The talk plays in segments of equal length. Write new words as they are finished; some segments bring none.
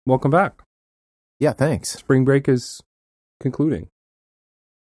welcome back. Yeah, thanks. Spring break is concluding.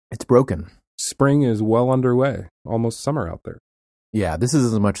 It's broken. Spring is well underway. Almost summer out there. Yeah, this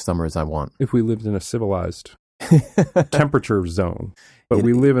is as much summer as I want. If we lived in a civilized temperature zone. But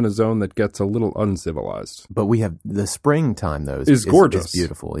we live in a zone that gets a little uncivilized. But we have the springtime, though, is gorgeous. It's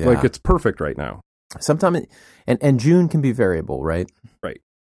beautiful. Yeah. Like, it's perfect right now. Sometimes, and June can be variable, right? Right.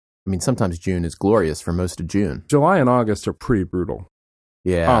 I mean, sometimes June is glorious for most of June. July and August are pretty brutal.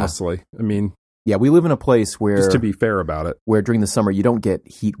 Yeah. Honestly. I mean. Yeah, we live in a place where. Just to be fair about it. Where during the summer, you don't get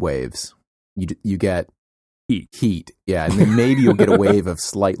heat waves. You get heat. Yeah. And then maybe you'll get a wave of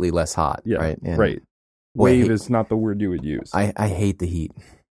slightly less hot. Yeah. Right. And right. Wave is not the word you would use. I hate the heat.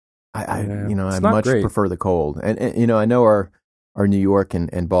 I it's much great. prefer the cold. And I know our New York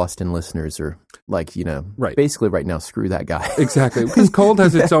and Boston listeners are like, right. basically right now, screw that guy. Exactly. Because cold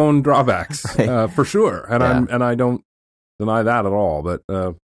has its own drawbacks, right. For sure. And I don't deny that at all.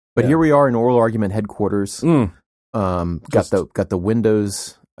 But here we are in oral argument headquarters. Got the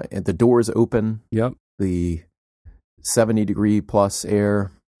windows and the doors open. Yep. The 70-degree plus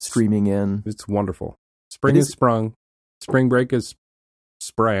air streaming in. It's wonderful. Spring is sprung. Spring break is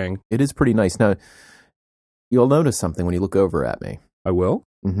sprang. It is pretty nice. Now, you'll notice something when you look over at me. I will.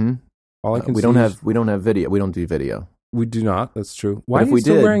 Mm-hmm. All I can we see don't have video. We don't do video. We do not. That's true. Why are you we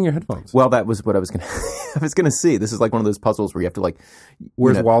still did, wearing your headphones? Well, that was what I was gonna. I was gonna see. This is like one of those puzzles where you have to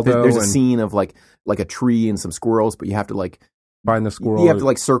Where's Waldo? There's a scene of like a tree and some squirrels, but you have to find the squirrel. You have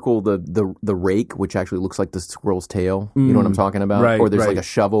to circle the rake, which actually looks like the squirrel's tail. You know what I'm talking about? Right. Or there's like a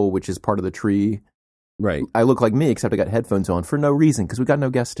shovel, which is part of the tree. Right. I look like me, except I got headphones on for no reason because we got no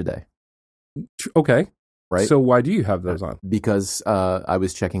guests today. Okay. Right. So why do you have those on? Because I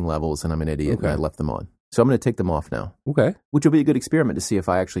was checking levels and I'm an idiot and I left them on. So I'm going to take them off now. Okay. Which will be a good experiment to see if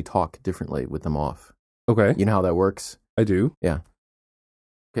I actually talk differently with them off. Okay. You know how that works? I do. Yeah.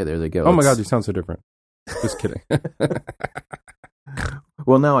 Okay, there they go. Oh my God, you sound so different. Just kidding.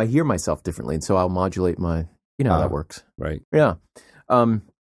 Well, now I hear myself differently, and so I'll modulate my. You know how that works, right? Yeah.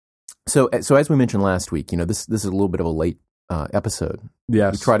 So as we mentioned last week, this is a little bit of a late episode.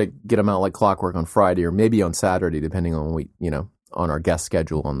 Yes. We try to get them out like clockwork on Friday or maybe on Saturday, depending on on our guest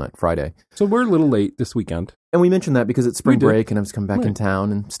schedule on that Friday. So we're a little late this weekend. And we mentioned that because it's spring break and I was coming back in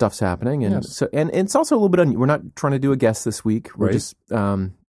town and stuff's happening. And so and it's also a little bit we're not trying to do a guest this week. We're just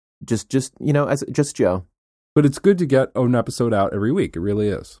just Joe. But it's good to get an episode out every week. It really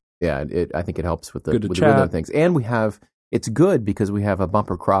is. Yeah, I think it helps with the chat. rhythm things. And it's good because we have a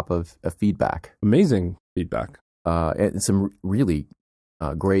bumper crop of feedback. Amazing feedback. And some really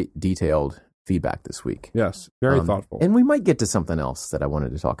great detailed feedback this week. Yes, very thoughtful. And we might get to something else that I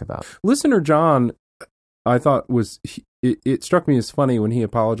wanted to talk about. Listener John, I thought it struck me as funny when he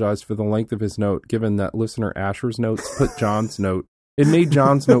apologized for the length of his note, given that listener Asher's notes put John's note. It made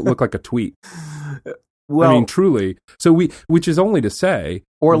John's note look like a tweet. Well, I mean, truly. So which is only to say,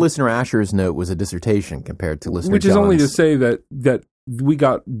 or listener Asher's note was a dissertation compared to listener which John's. Is only to say that we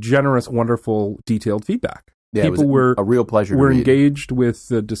got generous, wonderful, detailed feedback. Yeah, people were a real pleasure. Were engaged with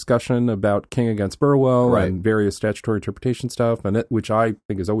the discussion about King against Burwell right. and various statutory interpretation stuff, which I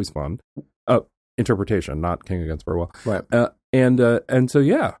think is always fun. Interpretation, not King against Burwell. Right. And so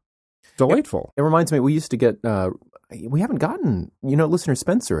yeah, delightful. It reminds me, we used to get. We haven't gotten, listener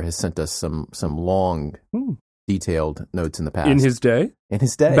Spencer has sent us some long, detailed notes in the past. In his day?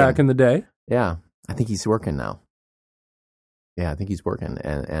 Back in the day? Yeah. I think he's working now. Yeah, I think he's working.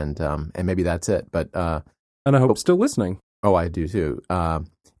 And maybe that's it. But and I hope still listening. Oh, I do too. And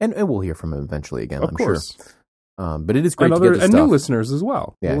we'll hear from him eventually again, of course. Sure. But it is great to get this and stuff. New listeners as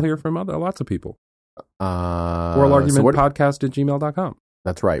well. Yeah. We'll hear from lots of people. OralArgumentPodcast@gmail.com.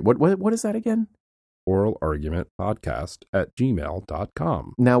 That's right. What is that again?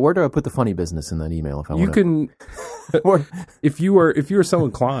 OralArgumentPodcast@gmail.com. Now, where do I put the funny business in that email if I want? You can, if you are so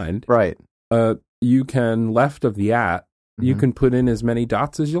inclined, right? You can left of the @ you can put in as many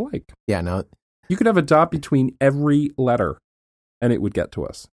dots as you like. Yeah, no, you could have a dot between every letter, and it would get to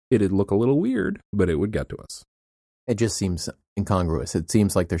us. It'd look a little weird, but it would get to us. It just seems incongruous. It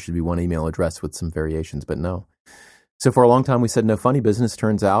seems like there should be one email address with some variations, but no. So for a long time we said no funny business.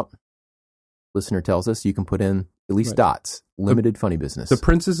 Turns out, listener tells us you can put in at least dots. Limited funny business. The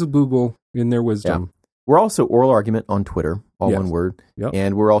princes of Google, in their wisdom. Yeah. We're also Oral Argument on Twitter, all one word. Yep.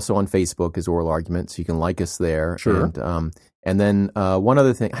 And we're also on Facebook as Oral Argument, so you can like us there. Sure. And then one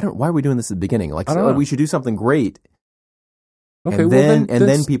other thing. Why are we doing this at the beginning? Like, we should do something great. Okay, and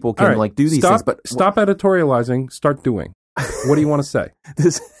then people can do these things. But stop editorializing. Start doing. What do you want to say?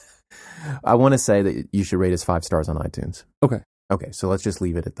 I want to say that you should rate us 5 stars on iTunes. Okay. Okay, so let's just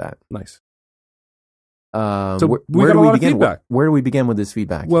leave it at that. Nice. So we where got do a we lot of begin? feedback. Where do we begin with this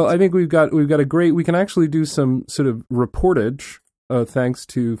feedback? Well, I think we've got a great. We can actually do some sort of reportage, thanks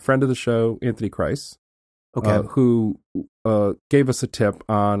to friend of the show Anthony Kreis, who gave us a tip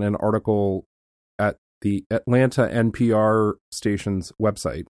on an article at the Atlanta NPR station's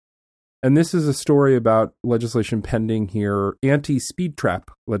website. And this is a story about legislation pending here, anti-speed trap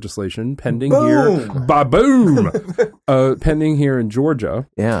legislation pending here, ba-boom, pending here in Georgia.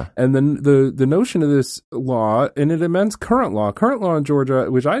 Yeah. And then the notion of this law, and it amends current law in Georgia,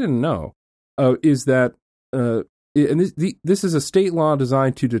 which I didn't know, is that, and this is a state law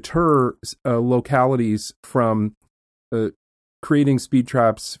designed to deter localities from creating speed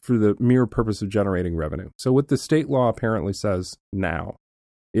traps for the mere purpose of generating revenue. So what the state law apparently says now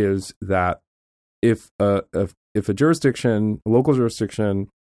is that if a local jurisdiction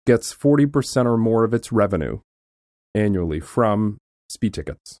gets 40% or more of its revenue annually from speed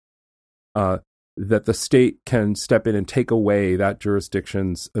tickets, that the state can step in and take away that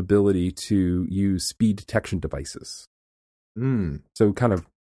jurisdiction's ability to use speed detection devices. So it kind of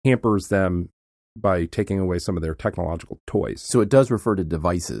hampers them by taking away some of their technological toys. So it does refer to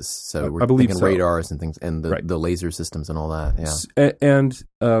devices. So we're thinking radars and things, and the laser systems and all that.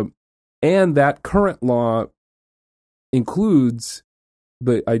 Yeah, and that current law includes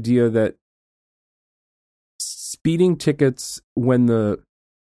the idea that speeding tickets when the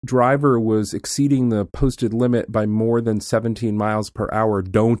driver was exceeding the posted limit by more than 17 miles per hour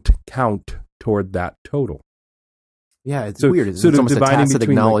don't count toward that total. Yeah, it's weird. It's almost a tacit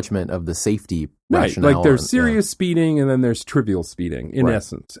acknowledgement of the safety rationale. Like there's serious speeding and then there's trivial speeding in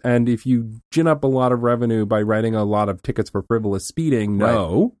essence. And if you gin up a lot of revenue by writing a lot of tickets for frivolous speeding,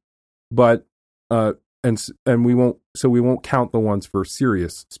 but we won't count the ones for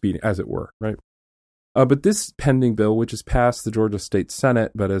serious speeding, as it were, right? But this pending bill, which has passed the Georgia State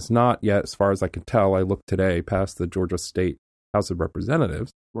Senate, but has not yet, as far as I can tell, I looked today, passed the Georgia State House of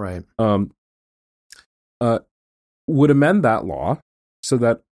Representatives. Right. Would amend that law so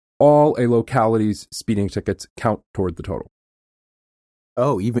that all a locality's speeding tickets count toward the total.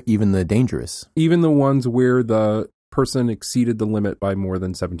 Oh, even the dangerous. Even the ones where the person exceeded the limit by more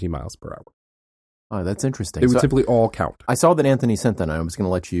than 17 miles per hour. Oh, that's interesting. They would simply all count. I saw that Anthony sent that. I was going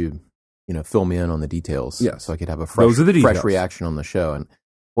to let you, fill me in on the details. Yes. So I could have a fresh reaction on the show. And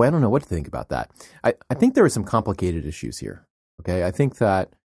boy, I don't know what to think about that. I think there are some complicated issues here. Okay. I think that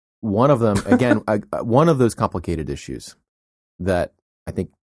one of them, again, one of those complicated issues that I think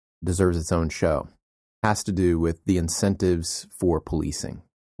deserves its own show has to do with the incentives for policing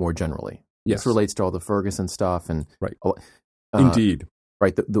more generally. Yes. This relates to all the Ferguson stuff and indeed.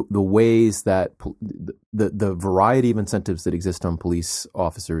 Right. The ways that the variety of incentives that exist on police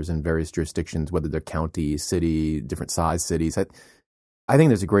officers in various jurisdictions, whether they're county, city, different size cities. I think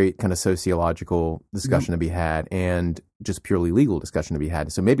there's a great kind of sociological discussion to be had and just purely legal discussion to be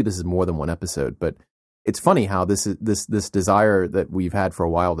had. So maybe this is more than one episode, but it's funny how this desire that we've had for a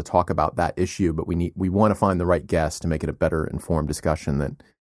while to talk about that issue, but we want to find the right guest to make it a better informed discussion.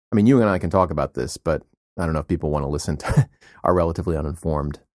 You and I can talk about this, but I don't know if people want to listen to our relatively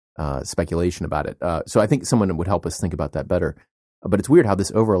uninformed speculation about it. So I think someone would help us think about that better. But it's weird how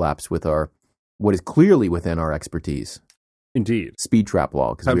this overlaps with what is clearly within our expertise. Indeed. Speed trap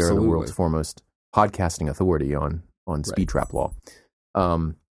law, because we are the world's foremost podcasting authority on speed trap law.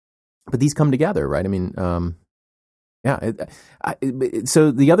 But these come together, right?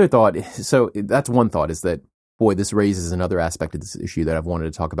 So the other thought, so that's one thought, is that, boy, this raises another aspect of this issue that I've wanted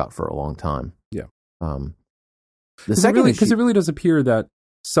to talk about for a long time. Yeah. The second issue, because it really does appear that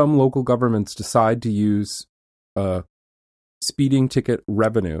some local governments decide to use speeding ticket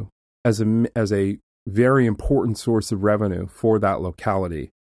revenue as a very important source of revenue for that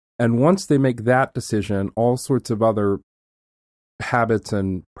locality. And once they make that decision, all sorts of other habits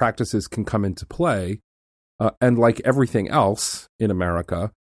and practices can come into play. And like everything else in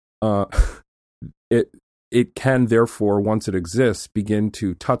America, it can therefore, once it exists, begin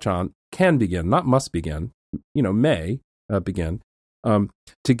to touch on, can begin, not must begin, may begin,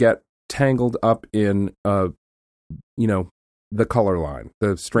 to get tangled up in, the color line,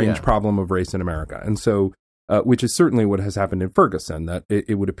 the strange problem of race in America. And so, which is certainly what has happened in Ferguson, that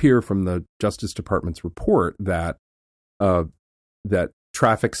it would appear from the Justice Department's report that that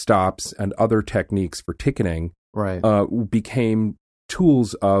traffic stops and other techniques for ticketing became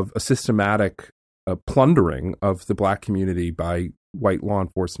tools of a systematic plundering of the black community by white law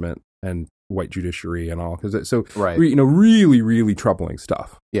enforcement and white judiciary and all. Really, really troubling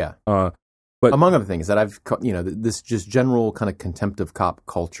stuff. Yeah. But among other things that I've, this just general kind of contempt of cop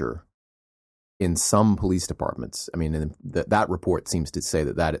culture in some police departments. I mean, that report seems to say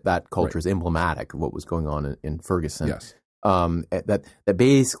that culture is emblematic of what was going on in Ferguson. Yes. That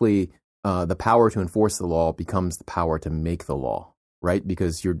basically the power to enforce the law becomes the power to make the law, right?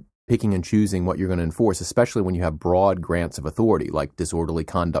 Because you're picking and choosing what you're going to enforce, especially when you have broad grants of authority, like disorderly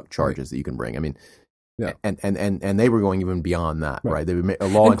conduct charges that you can bring. I mean, and they were going even beyond that, right? They would make a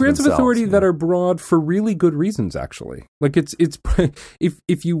law and grants of authority that are broad for really good reasons, actually. Like it's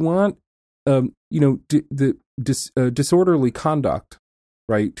if you want, disorderly conduct,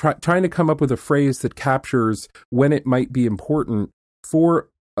 right? Trying to come up with a phrase that captures when it might be important for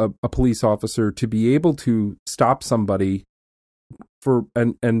a police officer to be able to stop somebody for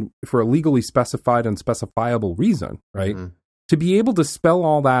a legally specified and specifiable reason, right? Mm-hmm. To be able to spell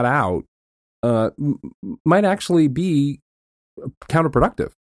all that out might actually be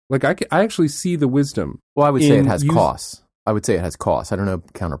counterproductive. Like I actually see the wisdom. Well, I would say it has costs. I would say it has costs. I don't know,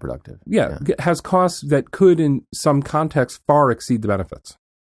 counterproductive. Yeah, it has costs that could, in some contexts, far exceed the benefits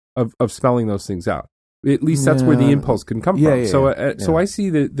of spelling those things out. At least that's where the impulse can come from. So I see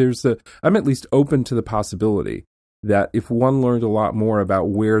that I'm at least open to the possibility that if one learned a lot more about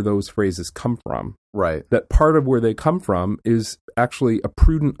where those phrases come from, right, that part of where they come from is actually a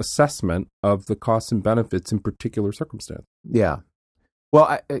prudent assessment of the costs and benefits in particular circumstance. Yeah.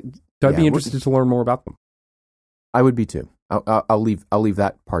 Well, I'd be interested to learn more about them. I would be too. I'll leave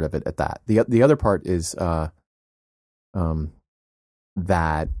that part of it at that. The other part is that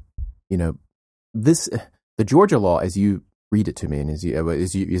the Georgia law, as you read it to me and as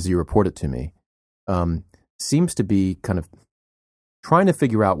you report it to me, seems to be kind of trying to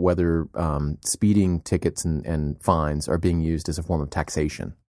figure out whether speeding tickets and fines are being used as a form of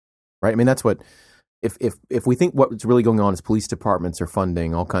taxation, right? I mean, that's what, if we think what's really going on is police departments are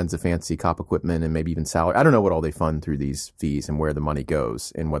funding all kinds of fancy cop equipment and maybe even salary. I don't know what all they fund through these fees and where the money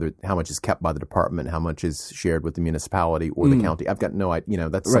goes and how much is kept by the department, how much is shared with the municipality or the county. I've got no idea.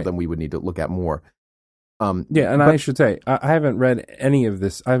 That's something we would need to look at more. I should say, I haven't read any of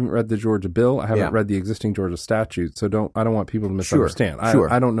this. I haven't read the Georgia bill. I haven't read the existing Georgia statute. So I don't want people to misunderstand.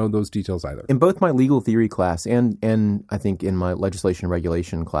 Sure. I don't know those details either. In both my legal theory class and I think in my legislation and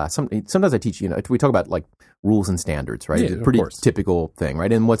regulation class, sometimes I teach, we talk about like rules and standards, right? Yeah, it's a pretty typical thing,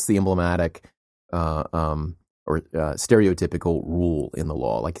 right? And what's the emblematic or stereotypical rule in the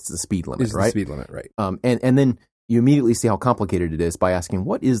law? Like it's the speed limit, right? The speed limit, right. And then you immediately see how complicated it is by asking,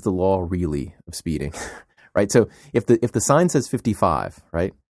 what is the law really of speeding? Right. So if the sign says 55,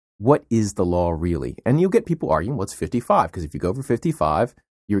 right, what is the law really? And you'll get people arguing, what's 55? Because if you go over 55,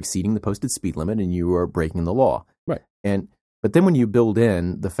 you're exceeding the posted speed limit and you are breaking the law. Right. But then when you build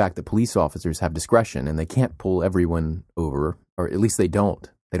in the fact that police officers have discretion and they can't pull everyone over, or at least they don't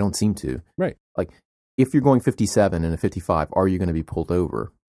seem to. Right. Like if you're going 57 and a 55, are you going to be pulled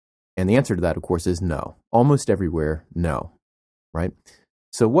over? And the answer to that, of course, is no. Almost everywhere, no. Right.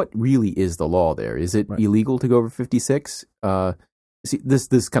 So what really is the law there? Is it illegal to go over 56? See,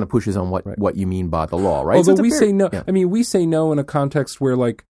 this kind of pushes on what you mean by the law, right? Although say no. Yeah. I mean, we say no in a context where,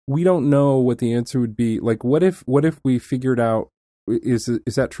 like, we don't know what the answer would be. Like, what if we figured out, is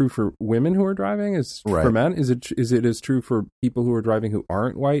that true for women who are driving? Is for men? Is it as true for people who are driving who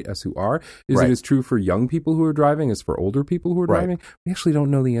aren't white as who are? Is it as true for young people who are driving as for older people who are driving? We actually don't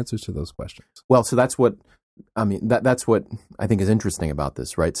know the answers to those questions. Well, so that's what that's what I think is interesting about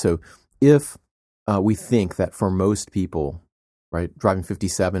this, right? So if we think that for most people, right, driving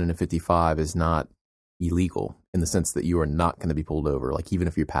 57 and a 55 is not illegal in the sense that you are not going to be pulled over, like even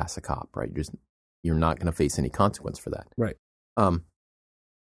if you pass a cop, right? You're not going to face any consequence for that. Right.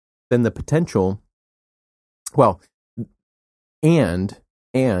 Then the potential, well, and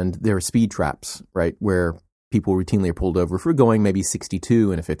there are speed traps, right, where people routinely are pulled over for going maybe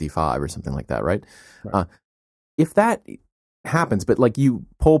 62 and a 55 or something like that, right? If that happens, but like you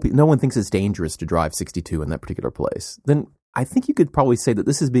poll people, no one thinks it's dangerous to drive 62 in that particular place, then I think you could probably say that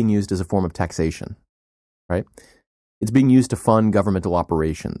this is being used as a form of taxation, right? It's being used to fund governmental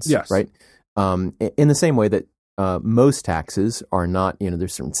operations, right? In the same way that most taxes are not,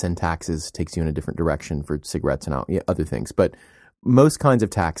 there's certain sin taxes, takes you in a different direction for cigarettes and other things, but most kinds of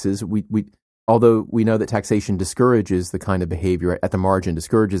taxes, although we know that taxation discourages the kind of behavior at the margin,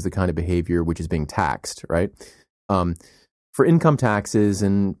 discourages the kind of behavior which is being taxed, right? For income taxes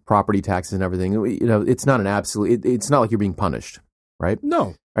and property taxes and everything, it's not an absolute. It's not like you're being punished, right?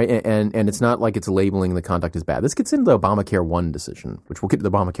 No, right, and it's not like it's labeling the conduct as bad. This gets into the Obamacare 1 decision, which we'll get to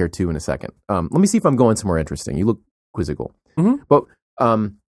the Obamacare 2 in a second. Let me see if I'm going somewhere interesting. You look quizzical, but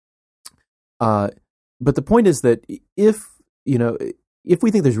the point is that if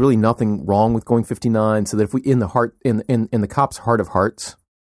we think there's really nothing wrong with going 59, so that if we in the cop's heart of hearts,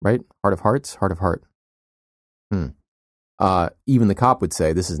 right? Heart of hearts, heart of heart. Even the cop would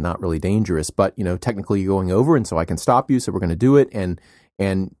say this is not really dangerous, but technically you're going over, and so I can stop you. So we're going to do it, and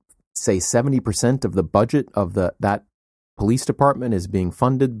say 70% of the budget of that police department is being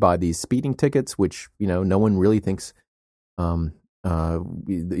funded by these speeding tickets, which no one really thinks the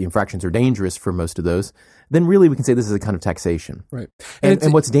infractions are dangerous for most of those. Then really we can say this is a kind of taxation, right?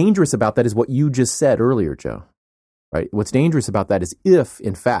 And what's dangerous about that is what you just said earlier, Joe. Right? What's dangerous about that is if,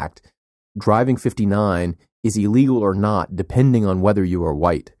 in fact, driving 59 is illegal or not, depending on whether you are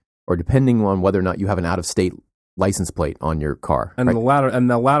white or depending on whether or not you have an out-of-state license plate on your car. And right?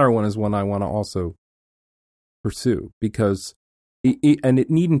 the latter one is one I want to also pursue, because it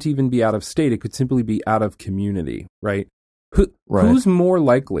needn't even be out of state. It could simply be out of community, right? Who's more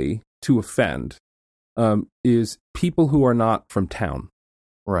likely to offend is people who are not from town,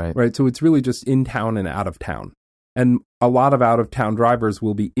 right? So it's really just in town and out of town. And a lot of out-of-town drivers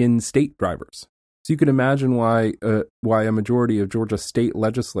will be in-state drivers. So you can imagine why a majority of Georgia state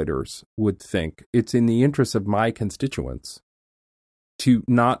legislators would think it's in the interest of my constituents to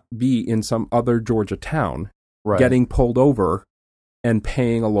not be in some other Georgia town getting pulled over and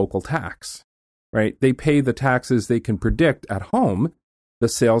paying a local tax, right? They pay the taxes they can predict at home, the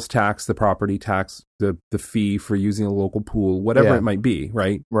sales tax, the property tax, the fee for using a local pool, whatever it might be,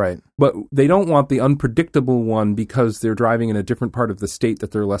 right? Right. But they don't want the unpredictable one because they're driving in a different part of the state that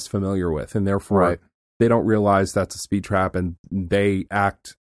they're less familiar with, and therefore they don't realize that's a speed trap, and they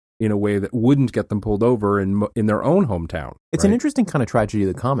act in a way that wouldn't get them pulled over in their own hometown. It's an interesting kind of tragedy of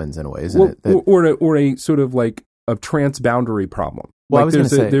the commons in a way, isn't it? Or a sort of like a transboundary problem. Well, I was going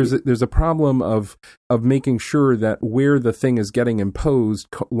to say there's a problem of making sure that where the thing is getting imposed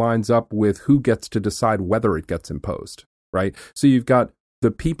lines up with who gets to decide whether it gets imposed, right? So you've got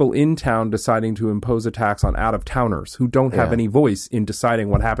the people in town deciding to impose a tax on out-of-towners who don't have any voice in deciding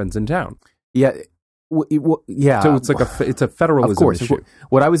what happens in town. Yeah. Yeah. So it's like it's a federalism issue.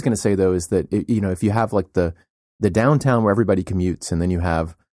 What I was going to say though is that if you have like the downtown where everybody commutes, and then you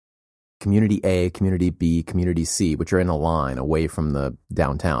have Community A, Community B, Community C, which are in a line away from the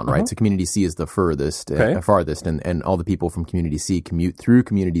downtown, right? So Community C is the farthest, and all the people from Community C commute through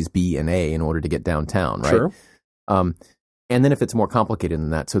Communities B and A in order to get downtown, right? Sure. And then if it's more complicated than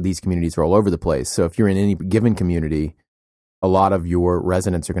that, so these communities are all over the place. So if you're in any given community, a lot of your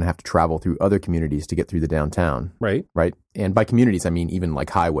residents are going to have to travel through other communities to get through the downtown, right? Right. And by communities, I mean even like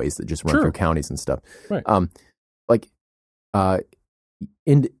highways that just run through counties and stuff, right?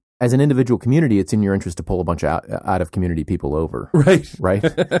 As an individual community, it's in your interest to pull a bunch of out of community people over. Right. Right.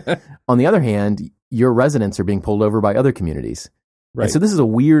 On the other hand, your residents are being pulled over by other communities. Right. And so this is a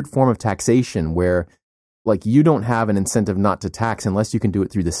weird form of taxation where like you don't have an incentive not to tax unless you can do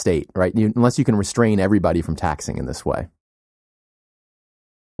it through the state, right? Unless you can restrain everybody from taxing in this way.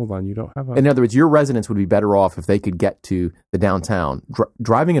 Hold on, you don't have a... In other words, your residents would be better off if they could get to the downtown,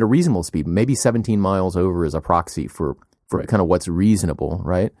 driving at a reasonable speed, maybe 17 miles over is a proxy for kind of what's reasonable,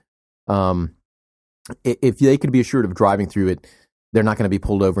 right? If they could be assured of driving through it, they're not going to be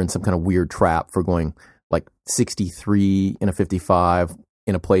pulled over in some kind of weird trap for going like 63 in a 55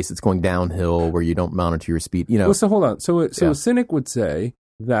 in a place that's going downhill where you don't monitor your speed. Well, so hold on. So a cynic would say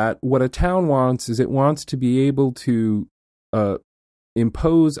that what a town wants is it wants to be able to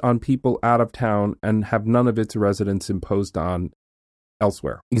impose on people out of town and have none of its residents imposed on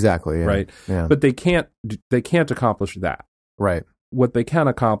elsewhere. Exactly. Yeah. Right. Yeah. But they can't accomplish that. Right. What they can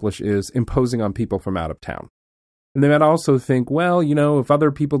accomplish is imposing on people from out of town. And they might also think, well, if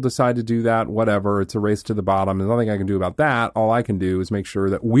other people decide to do that, whatever, it's a race to the bottom. There's nothing I can do about that. All I can do is make sure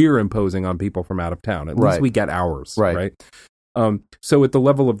that we're imposing on people from out of town. At least we get ours. Right. So at the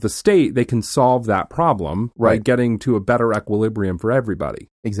level of the state, they can solve that problem by getting to a better equilibrium for everybody.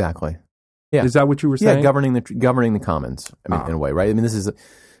 Exactly. Yeah. Is that what you were saying? Yeah, governing the commons. I mean, in a way, right? I mean, this is,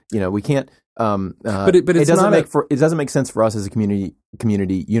 we can't. But it doesn't make sense for us as a community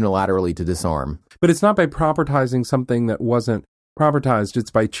unilaterally to disarm. But it's not by propertizing something that wasn't propertized. It's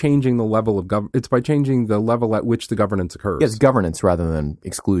by changing the level of It's by changing the level at which the governance occurs. Yeah, it's governance rather than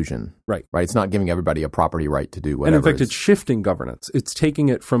exclusion. Right. Right. It's not giving everybody a property right to do whatever. And in fact, it's shifting governance. It's taking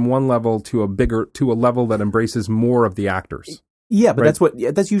it from one level to a level that embraces more of the actors. Yeah, but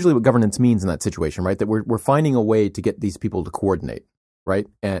that's usually what governance means in that situation, right? That we're finding a way to get these people to coordinate. Right.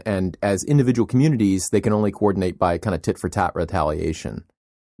 And as individual communities, they can only coordinate by kind of tit for tat retaliation.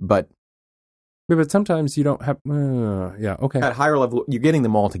 But sometimes you don't have. Okay. At higher level, you're getting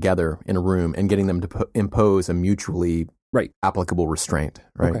them all together in a room and getting them to impose a mutually applicable restraint.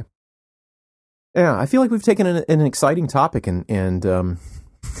 Right. Okay. Yeah, I feel like we've taken an exciting topic and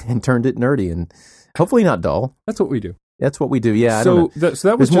turned it nerdy and hopefully not dull. That's what we do. That's what we do. Yeah. I So don't know. so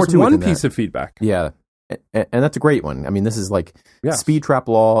that was There's more just to it one than piece that. of feedback. Yeah. And that's a great one. I mean, this is like Yes. speed trap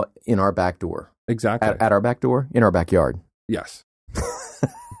law in our back door. Exactly. At our back door? In our backyard. Yes.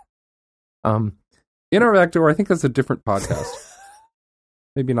 Um, In our back door, I think that's a different podcast.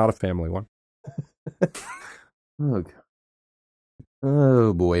 Maybe not a family one. oh, God.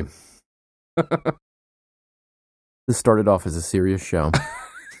 Oh, boy. This started off as a serious show.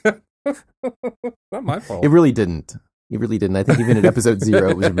 Not my fault. It really didn't. It really didn't. I think even at episode 0,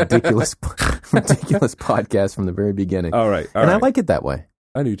 it was a ridiculous podcast from the very beginning. All right. I like it that way.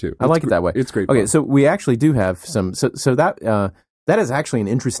 I do too. I like it that way. It's great. Okay, fun. so we actually do have some. So that is actually an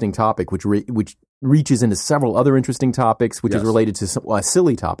interesting topic, which reaches into several other interesting topics, which is Yes. related to a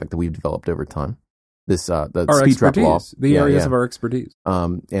silly topic that we've developed over time. This the our speed trap law, expertise, the areas of our expertise.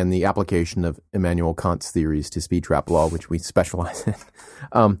 and the application of Immanuel Kant's theories to speed trap law, which we specialize in.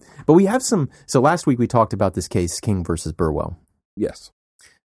 But we have some. So last week we talked about this case, King versus Burwell. Yes.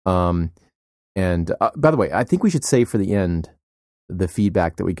 And by the way, I think we should save for the end the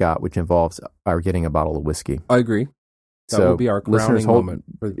feedback that we got, which involves our getting a bottle of whiskey. I agree. That So will be our listeners crowning moment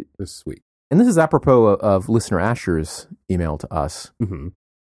for this week. And this is apropos of listener Asher's email to us Mm-hmm.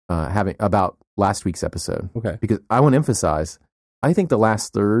 having about last week's episode. Okay. Because I want to emphasize, I think the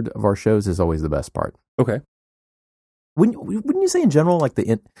last third of our shows is always the best part. Okay. Wouldn't you say in general,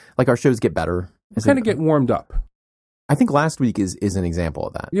 like our shows get better? Kind of get warmed up. I think last week is an example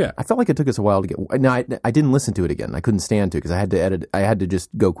of that. Yeah. I felt like it took us a while to get. No, I didn't listen to it again. I couldn't stand to because I had to edit. I had to just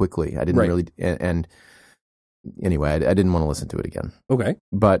go quickly. I didn't Right. really. And anyway, I didn't want to listen to it again. Okay.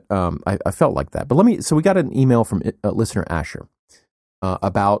 But I felt like that. But so we got an email from listener Asher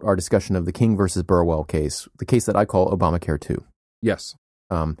about our discussion of the King versus Burwell case, the case that I call Obamacare 2. Yes.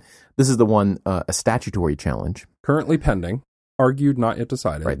 This is the one, a statutory challenge. Currently pending. Argued, not yet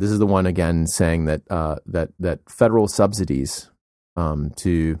decided. Right. This is the one again saying that that federal subsidies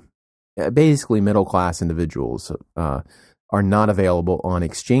to basically middle class individuals are not available on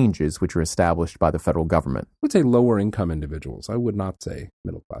exchanges which are established by the federal government. I would say lower income individuals. I would not say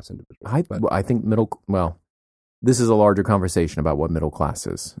middle class individuals. I think well, this is a larger conversation about what middle class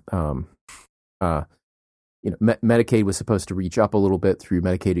is. Medicaid was supposed to reach up a little bit through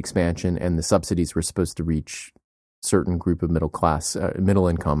Medicaid expansion, and the subsidies were supposed to reach certain group of middle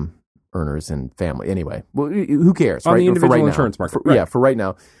income earners and family. Anyway, well, who cares? On right? the individual for right insurance now. market. Right. Yeah, for right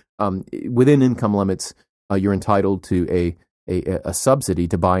now, within income limits, you're entitled to a subsidy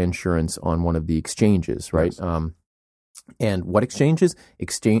to buy insurance on one of the exchanges, right? Yes. And what exchanges?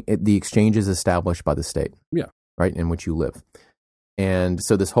 The exchanges established by the state. Yeah. Right, in which you live. And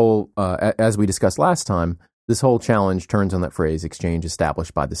so this whole, as we discussed last time, this whole challenge turns on that phrase, exchange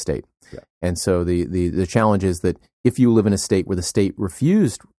established by the state. Yeah. And so the challenge is that if you live in a state where the state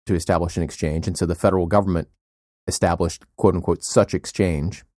refused to establish an exchange, and so the federal government established, quote unquote, such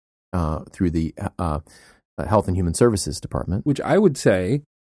exchange through the Health and Human Services Department. Which I would say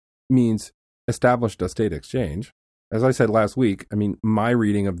means established a state exchange. As I said last week, I mean, my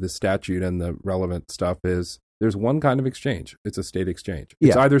reading of the statute and the relevant stuff is there's one kind of exchange. It's a state exchange.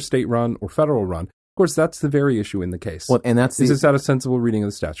 It's either state run or federal run. Of course, that's the very issue in the case. Well, and that's is that a sensible reading of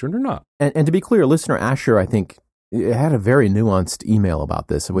the statute or not? And to be clear, listener Asher, I think, had a very nuanced email about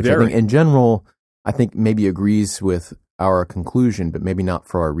this, which I think in general, I think maybe agrees with our conclusion, but maybe not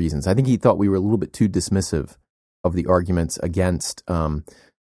for our reasons. I think he thought we were a little bit too dismissive of the arguments against,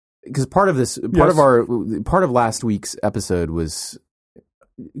 because part of last week's episode was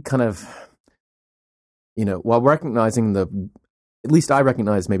kind of, while recognizing at least I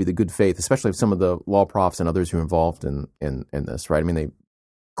recognize maybe the good faith, especially of some of the law profs and others who are involved in this, right? I mean, they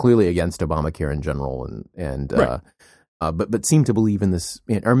clearly against Obamacare in general, and right. But seem to believe in this,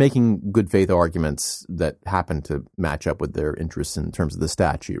 are making good faith arguments that happen to match up with their interests in terms of the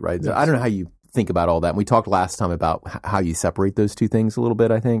statute, right? Yes. I don't know how you think about all that. And we talked last time about how you separate those two things a little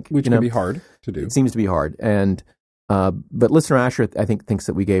bit, I think. Which can be hard to do. It seems to be hard. And but listener Asher, I think, thinks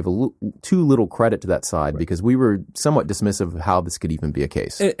that we gave too little credit to that side, right, because we were somewhat dismissive of how this could even be a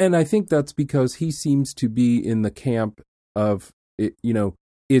case. And I think that's because he seems to be in the camp of,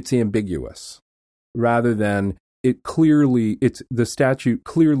 it's ambiguous rather than the statute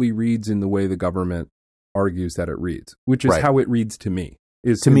clearly reads in the way the government argues that it reads, which is right. how it reads to me.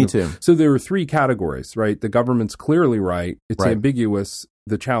 Too. So there are three categories, right? The government's clearly right. It's right. ambiguous.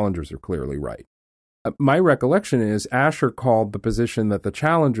 The challengers are clearly right. My recollection is Asher called the position that the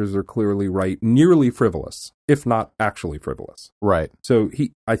challengers are clearly right nearly frivolous, if not actually frivolous. Right. So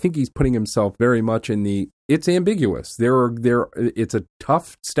I think he's putting himself very much in it's ambiguous. It's a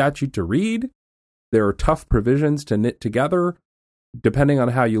tough statute to read. There are tough provisions to knit together. depending on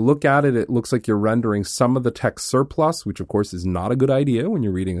how you look at it, it looks like you're rendering some of the text surplus, which of course is not a good idea when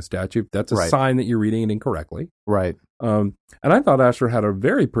you're reading a statute. That's a sign that you're reading it incorrectly. Right. And I thought Asher had a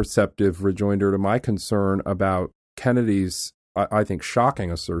very perceptive rejoinder to my concern about Kennedy's, I think,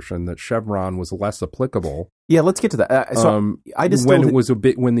 shocking assertion that Chevron was less applicable. Yeah, let's get to that. I just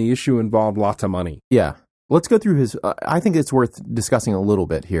when the issue involved lots of money. Yeah. Let's go through his. I think it's worth discussing a little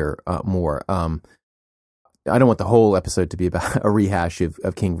bit here more. I don't want the whole episode to be about a rehash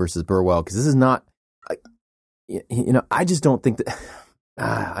of King versus Burwell, because this is not. I just don't think that.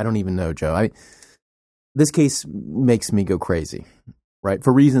 I don't even know, Joe. This case makes me go crazy, right?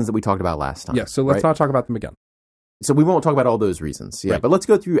 For reasons that we talked about last time. Yeah. So let's not talk about them again. So we won't talk about all those reasons. Yeah. Right. But let's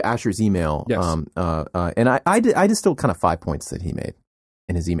go through Asher's email. Yes. And I distilled kind of 5 points that he made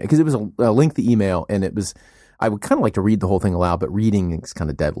in his email, because it was a lengthy email, and it was. I would kind of like to read the whole thing aloud, but reading is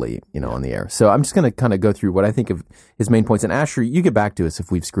kind of deadly, on the air. So I'm just going to kind of go through what I think of his main points. And Asher, you get back to us if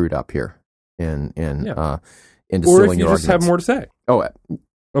we've screwed up here in distilling your arguments. Or if you just have more to say. Oh,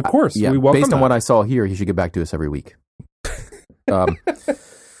 of course. Yeah. We welcome Based on what I saw here, he should get back to us every week.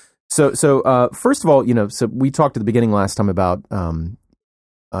 So first of all, so we talked at the beginning last time about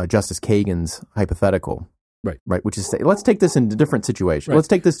Justice Kagan's hypothetical. Right. Which is, let's take this into a different situation. Right. Let's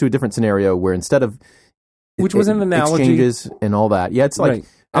take this to a different scenario where instead of which was an analogy. Exchanges and all that. Yeah, it's like, right.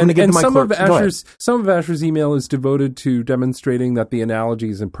 I'm going to give to my clerk. Some of Asher's email is devoted to demonstrating that the analogy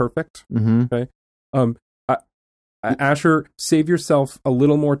is imperfect. Mm-hmm. Okay. Asher, save yourself a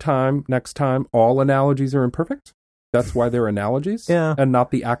little more time next time. All analogies are imperfect. That's why they're analogies, and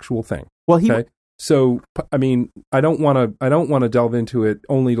not the actual thing. Well, So, I mean, I don't want to delve into it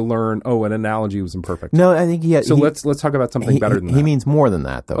only to learn, an analogy was imperfect. No, I think let's talk about something better than that. He means more than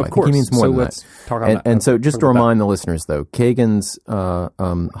that, though. Of course. He means more than that. Talk about that. And so just to remind the listeners, though, Kagan's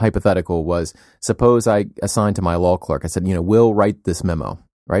hypothetical was, suppose I assigned to my law clerk, I said, Will, write this memo,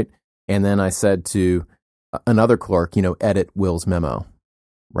 right? And then I said to another clerk, edit Will's memo,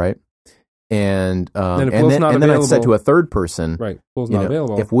 right? And then I said to a third person, right, Will's not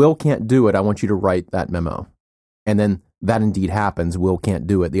available. If Will can't do it, I want you to write that memo. And then that indeed happens. Will can't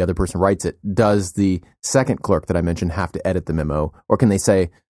do it. The other person writes it. Does the second clerk that I mentioned have to edit the memo? Or can they say,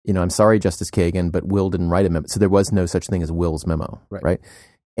 I'm sorry, Justice Kagan, but Will didn't write a memo. So there was no such thing as Will's memo, right?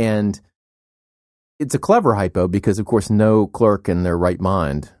 And it's a clever hypo because, of course, no clerk in their right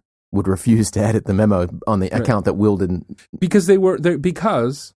mind would refuse to edit the memo on the account that Will didn't. Because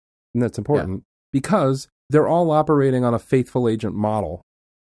and that's important, because they're all operating on a faithful agent model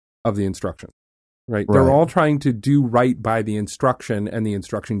of the instruction, right? They're all trying to do right by the instruction and the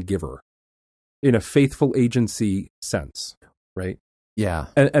instruction giver in a faithful agency sense, right? Yeah.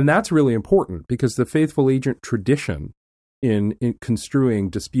 And that's really important because the faithful agent tradition in construing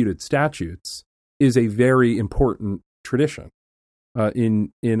disputed statutes is a very important tradition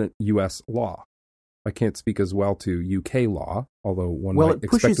in U.S. law. I can't speak as well to UK law, although one might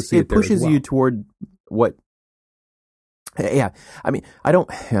expect to see it there as well. It pushes you toward what? Yeah, I mean, I don't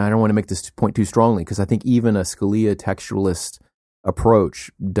want to make this point too strongly because I think even a Scalia textualist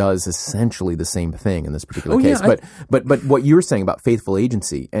approach does essentially the same thing in this particular case. But what you're saying about faithful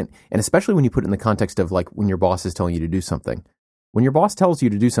agency, and especially when you put it in the context of like when your boss is telling you to do something, when your boss tells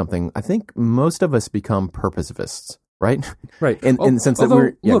you to do something, I think most of us become purposivists. Right. In the sense that go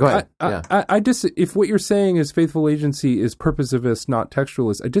ahead. If what you're saying is faithful agency is purposivist, not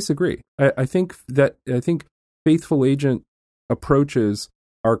textualist, I disagree. I think faithful agent approaches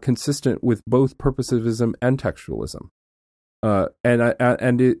are consistent with both purposivism and textualism.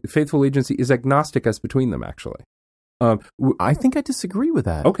 Faithful agency is agnostic as between them, actually. I think I disagree with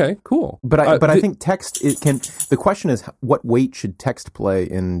that. Okay, cool. But I think text the question is what weight should text play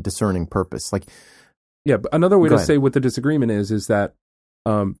in discerning purpose? Like. Yeah, but another way to say what the disagreement is that,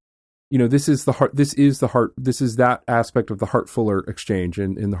 this is that aspect of the Hart-Fuller exchange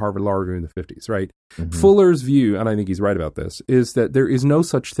in the Harvard Law Review in the 50s, right? Mm-hmm. Fuller's view, and I think he's right about this, is that there is no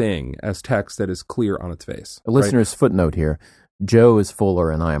such thing as text that is clear on its face. A listener's footnote here: Joe is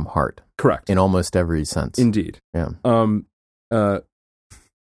Fuller and I am Hart. Correct. In almost every sense. Indeed. Yeah.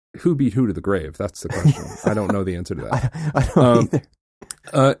 Who beat who to the grave? That's the question. I don't know the answer to that. I don't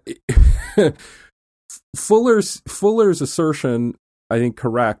either. Fuller's assertion, I think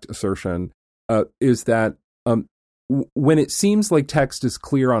correct assertion, is that when it seems like text is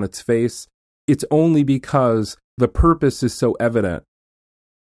clear on its face, it's only because the purpose is so evident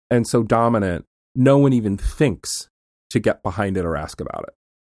and so dominant, no one even thinks to get behind it or ask about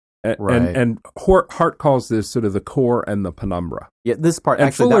it. And Hart calls this sort of the core and the penumbra. Yeah, this part and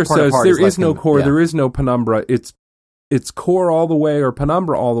actually. Fuller that part says of Hart there is like no core, there is no penumbra. It's it's core all the way or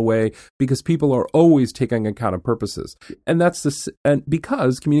penumbra all the way, because people are always taking account of purposes, and and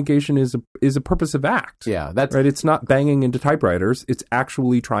because communication is a purposive act. Yeah, that's right. It's not banging into typewriters. It's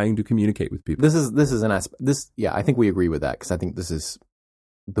actually trying to communicate with people. This is an aspect. Yeah, I think we agree with that, because I think this is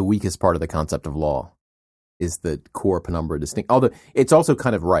the weakest part of the concept of law, is the core penumbra distinct. Although it's also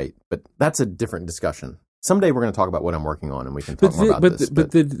kind of right, but that's a different discussion. Someday we're going to talk about what I'm working on, and we can talk more about this.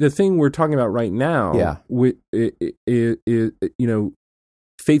 But the thing we're talking about right now,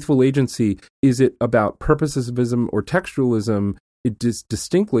 faithful agency, is it about purposivism or textualism? It is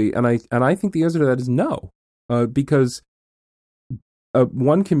distinctly, and I think the answer to that is no, because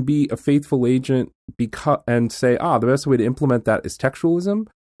one can be a faithful agent and say, the best way to implement that is textualism,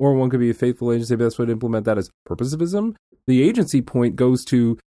 or one could be a faithful agent and say the best way to implement that is purposivism. The agency point goes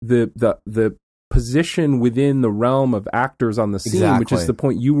to the position within the realm of actors on the scene, which is the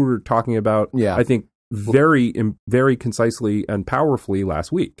point you were talking about, I think, very, very concisely and powerfully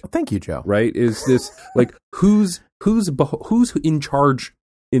last week. Thank you, Joe. Right? Is this like who's in charge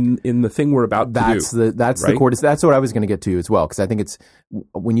in the thing we're about to do? That's right? The core. That's what I was going to get to as well, because I think it's,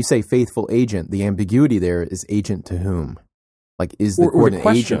 when you say faithful agent, the ambiguity there is agent to whom. Like, is the court an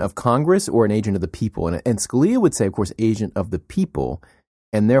agent of Congress or an agent of the people? And Scalia would say, of course, agent of the people.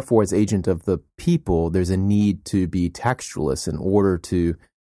 And therefore, as agent of the people, there's a need to be textualist in order to,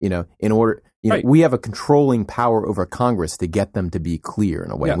 we have a controlling power over Congress to get them to be clear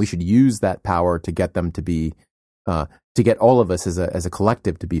in a way. Yes. And we should use that power to get them to be, to get all of us as a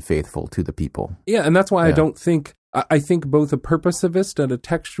collective to be faithful to the people. Yeah, and that's why I think both a purposivist and a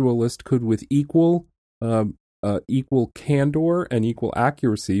textualist could, with equal candor and equal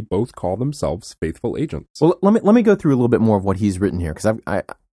accuracy, both call themselves faithful agents. Well, let me go through a little bit more of what he's written here, because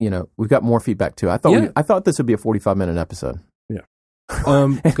we've got more feedback too. I thought this would be a 45-minute episode. Yeah.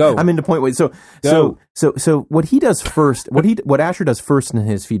 Go. I'm into point. So what he does first, what Asher does first in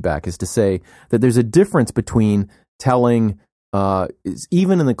his feedback is to say that there's a difference between telling,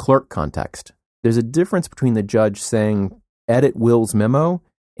 even in the clerk context, there's a difference between the judge saying edit Will's memo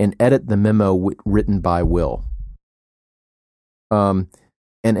and edit the memo written by Will. And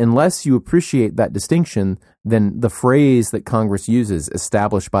unless you appreciate that distinction, then the phrase that Congress uses,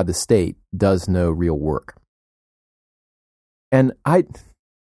 established by the state, does no real work. And I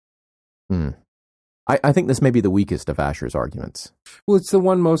think this may be the weakest of Asher's arguments. Well, it's the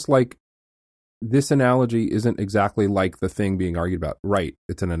one most like, this analogy isn't exactly like the thing being argued about. Right.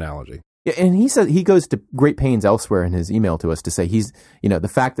 It's an analogy. Yeah, and he says he goes to great pains elsewhere in his email to us to say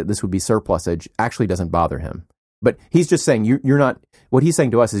the fact that this would be surplusage actually doesn't bother him. But he's just saying you're not. What he's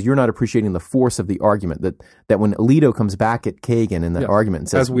saying to us is you're not appreciating the force of the argument that when Alito comes back at Kagan in that argument and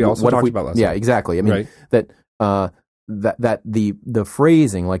says, as we also talked about last time. Exactly. I mean that the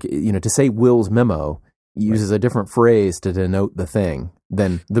phrasing, like to say Will's memo uses a different phrase to denote the thing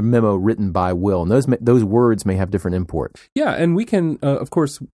than the memo written by Will, and those words may have different import. Yeah, and we can of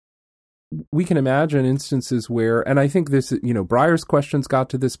course. We can imagine instances where, and I think this, Breyer's questions got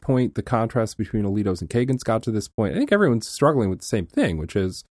to this point, the contrast between Alito's and Kagan's got to this point. I think everyone's struggling with the same thing, which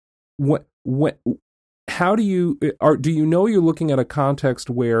is, how do you you're looking at a context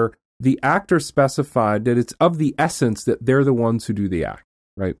where the actor specified that it's of the essence that they're the ones who do the act,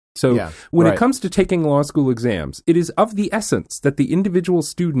 right? So when it comes to taking law school exams, it is of the essence that the individual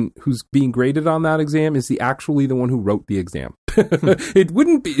student who's being graded on that exam is actually the one who wrote the exam.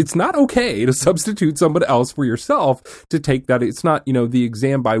 It's not okay to substitute somebody else for yourself to take that. It's not, the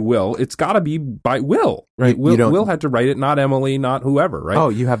exam by Will. It's got to be by Will, right? Will had to write it, not Emily, not whoever, right? Oh,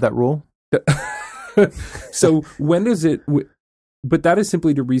 you have that rule? So when does it, but that is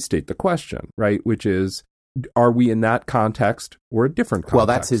simply to restate the question, right? Which is, are we in that context or a different context? Well,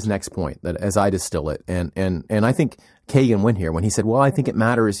 that's his next point, that as I distill it. And I think Kagan went here when he said, well, I think it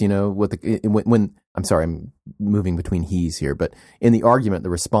matters, when I'm sorry, I'm moving between he's here, but in the argument, the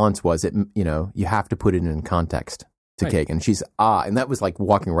response was, you have to put it in context to Kagan. She's, and that was like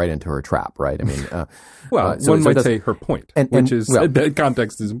walking right into her trap, right? I mean, one might say her point, which is that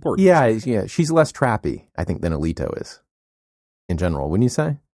context is important. Yeah. She's less trappy, I think, than Alito is in general, wouldn't you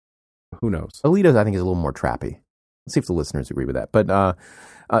say? Who knows? Alito's, I think, is a little more trappy. Let's see if the listeners agree with that.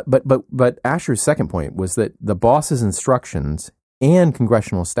 But Asher's second point was that the boss's instructions and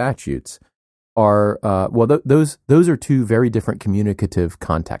congressional statutes are those are two very different communicative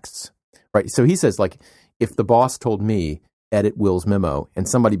contexts, right? So he says, like, if the boss told me edit Will's memo and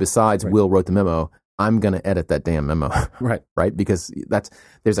somebody besides Will wrote the memo, I'm going to edit that damn memo, right? Because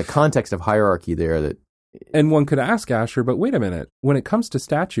there's a context of hierarchy there that. And one could ask Asher, but wait a minute, when it comes to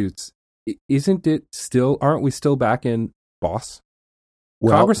statutes, aren't we still back in boss?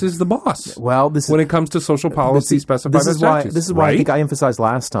 Congress is the boss. Well, when it comes to social policy specified by statutes. This is why I think I emphasized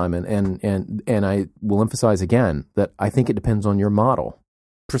last time, and I will emphasize again, that I think it depends on your model.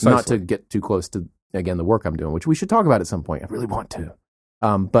 Precisely. Not to get too close to, again, the work I'm doing, which we should talk about at some point. I really want to.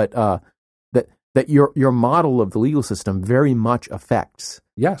 But that your model of the legal system very much affects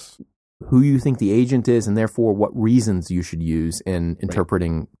who you think the agent is, and therefore what reasons you should use in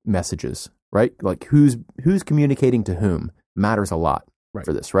interpreting messages, right? Like who's communicating to whom matters a lot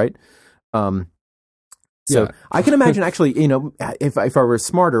for this, right? So I can imagine actually, if I were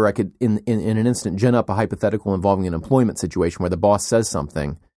smarter, I could in an instant gin up a hypothetical involving an employment situation where the boss says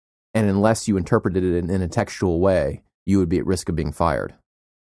something, and unless you interpreted it in a textual way, you would be at risk of being fired.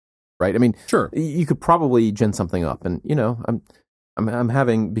 Right? I mean, sure. You could probably gin something up, and I'm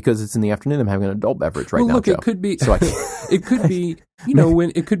having, because it's in the afternoon, I'm having an adult beverage now. Look, Joe. it could be. So it could be.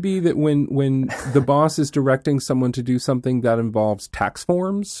 When it could be that when the boss is directing someone to do something that involves tax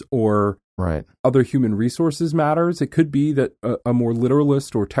forms or other human resources matters, it could be that a more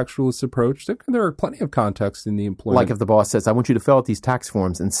literalist or textualist approach. There are plenty of context in the employment. Like if the boss says, "I want you to fill out these tax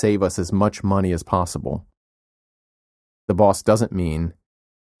forms and save us as much money as possible," the boss doesn't mean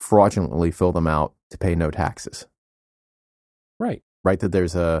fraudulently fill them out to pay no taxes. Right. That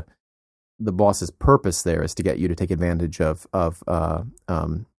there's the boss's purpose there is to get you to take advantage of what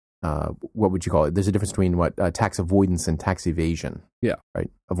would you call it? There's a difference between tax avoidance and tax evasion. Yeah. Right.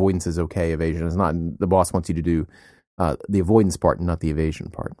 Avoidance is okay. Evasion is not. The boss wants you to do the avoidance part and not the evasion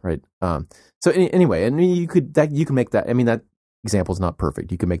part. Right. So anyway, and you can make that. I mean, that example is not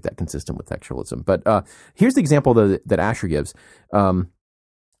perfect. You can make that consistent with textualism. But here's the example that Asher gives.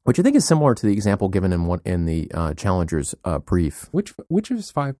 Which I think is similar to the example given in the Challenger's brief. Which of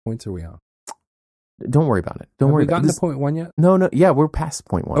his 5 points are we on? Don't worry about it. Have we gotten to point 1 yet? No. Yeah, we're past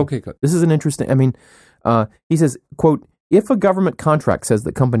point 1. Okay, good. This is an interesting. I mean, he says, quote, "If a government contract says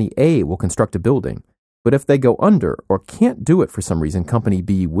that Company A will construct a building, but if they go under or can't do it for some reason, Company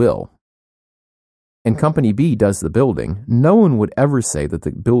B will, and Company B does the building, no one would ever say that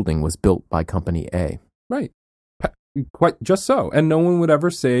the building was built by Company A." Right. Quite just so. And no one would ever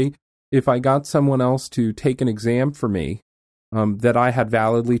say, if I got someone else to take an exam for me, that I had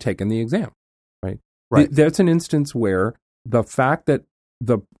validly taken the exam. Right. That's an instance where the fact that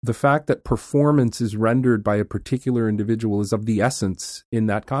the fact that performance is rendered by a particular individual is of the essence in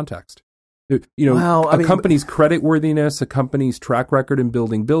that context. Company's creditworthiness, a company's track record in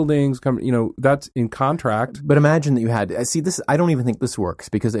building buildings, that's in contract. But imagine that you had, this, I don't even think this works,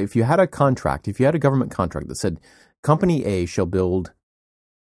 because if you had a government contract that said, Company A shall build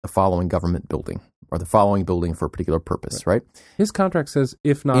the following government building, or the following building for a particular purpose, right? His contract says,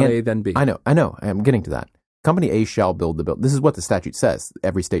 if not A, then B. I know. I'm getting to that. Company A shall build the building. This is what the statute says.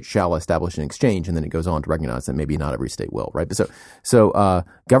 Every state shall establish an exchange, and then it goes on to recognize that maybe not every state will, right? So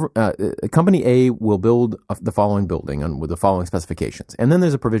Company A will build the following building with the following specifications. And then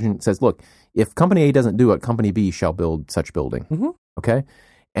there's a provision that says, look, if Company A doesn't do it, Company B shall build such building, okay?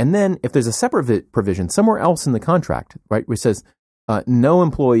 And then if there's a separate provision somewhere else in the contract, right, which says no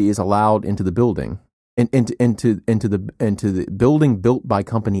employee is allowed into the building, into the building built by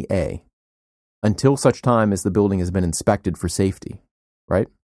Company A, until such time as the building has been inspected for safety, right?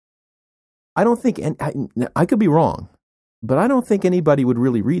 I don't think, and I could be wrong, but I don't think anybody would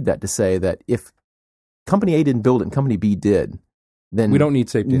really read that to say that if Company A didn't build it and Company B did, then we don't need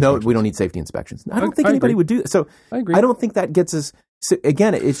safety inspections. No, we don't need safety inspections. I don't think anybody would do that. So I agree. I don't think that gets us, so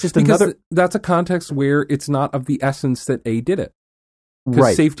again, it's just because that's a context where it's not of the essence that A did it.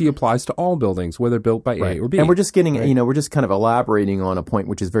 Because safety applies to all buildings, whether built by A or B. And we're just getting, we're just kind of elaborating on a point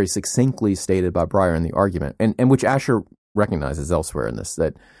which is very succinctly stated by Breyer in the argument, and which Asher recognizes elsewhere in this,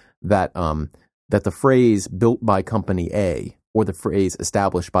 that the phrase built by Company A or the phrase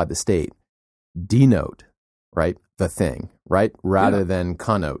established by the state denote, right, the thing, right, rather than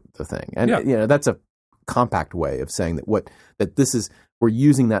connote the thing. And that's a compact way of saying that we're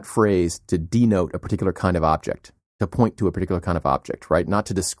using that phrase to denote a particular kind of object, to point to a particular kind of object, right? Not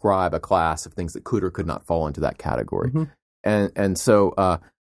to describe a class of things that could or could not fall into that category. And so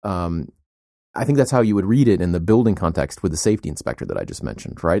I think that's how you would read it in the building context with the safety inspector that I just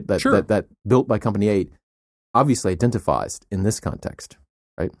mentioned, right? That built by Company A obviously identifies in this context,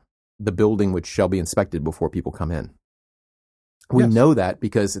 right? The building which shall be inspected before people come in. We know that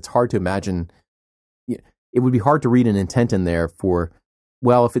because it's hard to imagine. It would be hard to read an intent in there for,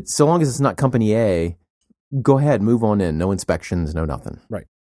 well, if it's so long as it's not Company A, go ahead, move on in. No inspections, no nothing. Right.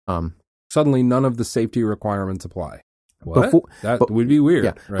 Suddenly, none of the safety requirements apply. What? That would be weird.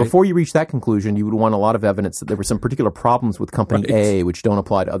 Yeah. Right? Before you reach that conclusion, you would want a lot of evidence that there were some particular problems with Company A which don't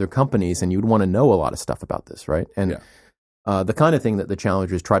apply to other companies, and you would want to know a lot of stuff about this, right? And the kind of thing that the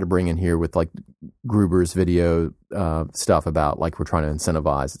challengers try to bring in here with like Gruber's video stuff about like we're trying to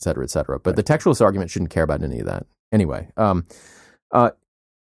incentivize, et cetera, et cetera. But the textualist argument shouldn't care about any of that anyway.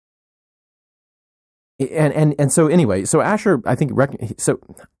 And so anyway, so Asher, I think, so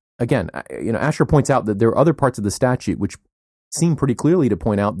again, Asher points out that there are other parts of the statute which seem pretty clearly to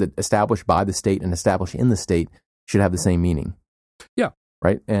point out that established by the state and established in the state should have the same meaning. Yeah.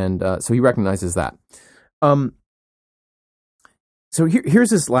 Right. And so he recognizes that. So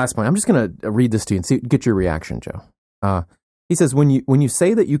here's his last point. I'm just going to read this to you and get your reaction, Joe. He says, when you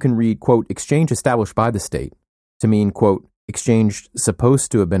say that you can read, quote, exchange established by the state to mean, quote, exchange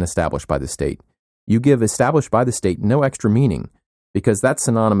supposed to have been established by the state, you give established by the state no extra meaning because that's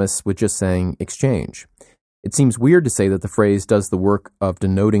synonymous with just saying exchange. It seems weird to say that the phrase does the work of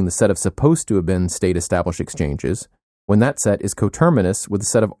denoting the set of supposed to have been state-established exchanges when that set is coterminous with the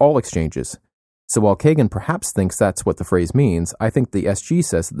set of all exchanges. So while Kagan perhaps thinks that's what the phrase means, I think the SG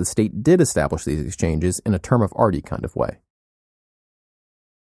says that the state did establish these exchanges in a term of art kind of way.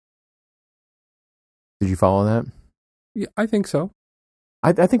 Did you follow that? Yeah, I think so.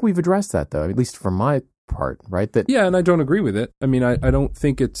 I think we've addressed that, though, at least for my part, right? That yeah, and I don't agree with it. I mean, I don't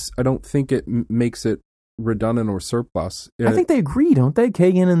think it makes it redundant or surplus. I think they agree, don't they?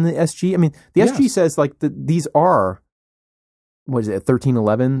 Kagan and the SG. I mean, the SG says like these are, what is it,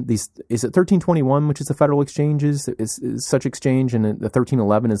 1311? Is it 1321, which is the federal exchanges, is such exchange, and the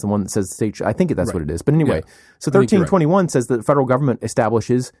 1311 is the one that says the state. I think that's what it is. But anyway, so 1321 says that the federal government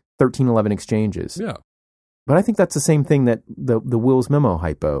establishes 1311 exchanges. Yeah. But I think that's the same thing that the Wills memo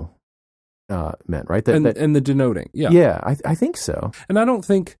hypo meant, right? And the denoting. Yeah. Yeah, I think so. And I don't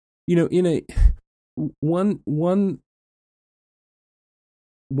think, in a one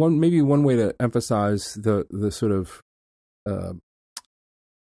maybe one way to emphasize the sort of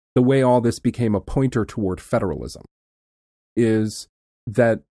the way all this became a pointer toward federalism is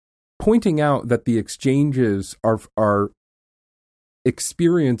that pointing out that the exchanges are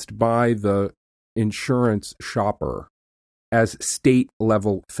experienced by the insurance shopper as state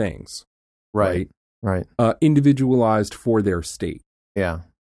level things, right? Individualized for their state. Yeah.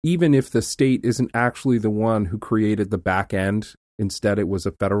 Even if the state isn't actually the one who created the back end, instead it was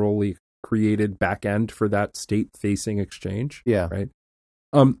a federally created back end for that state facing exchange. Yeah. Right.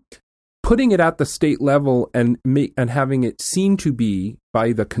 Putting it at the state level and having it seen to be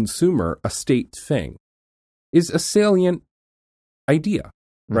by the consumer a state thing is a salient idea,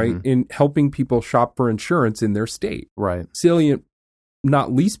 right? Mm-hmm. In helping people shop for insurance in their state. Right. Salient,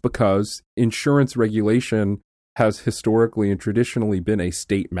 not least because insurance regulation has historically and traditionally been a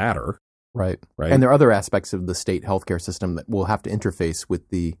state matter. Right. And there are other aspects of the state healthcare system that will have to interface with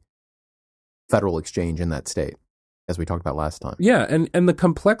the federal exchange in that state, as we talked about last time. Yeah, and the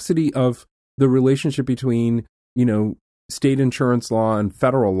complexity of the relationship between, state insurance law and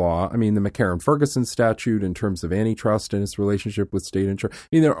federal law. I mean, the McCarran-Ferguson statute in terms of antitrust and its relationship with state insurance.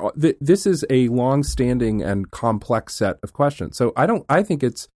 I mean, this is a long-standing and complex set of questions. So I think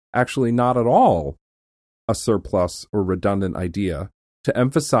it's actually not at all a surplus or redundant idea to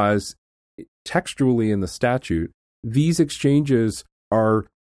emphasize textually in the statute, these exchanges are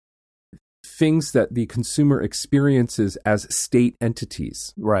things that the consumer experiences as state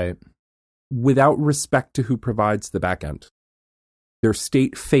entities. Right. Without respect to who provides the back end. They're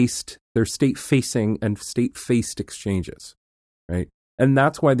state-facing and state-faced exchanges, right? And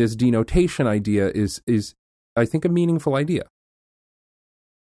that's why this denotation idea is I think, a meaningful idea.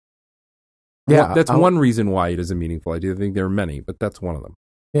 Yeah, that's one reason why it is a meaningful idea. I think there are many, but that's one of them.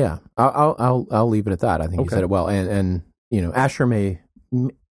 Yeah, I'll leave it at that. I think you said it well. And Asher may,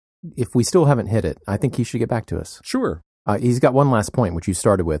 if we still haven't hit it, I think he should get back to us. Sure. He's got one last point, which you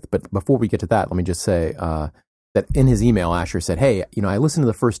started with. But before we get to that, let me just say that in his email, Asher said, hey, I listened to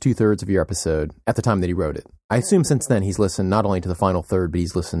the first 2/3 of your episode at the time that he wrote it. I assume since then he's listened not only to the final third, but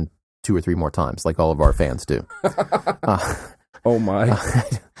he's listened 2 or 3 more times, like all of our fans do. Oh, my.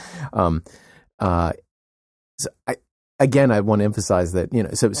 So I want to emphasize that,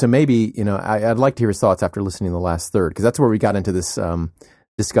 so maybe, I'd like to hear his thoughts after listening to the last third, because that's where we got into this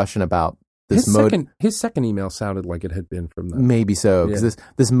discussion about this mode. His second email sounded like it had been from that. Maybe so, because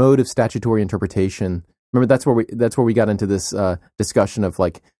this mode of statutory interpretation. Remember, that's where we got into this discussion of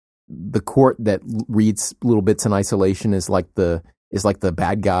like the court that reads little bits in isolation is like the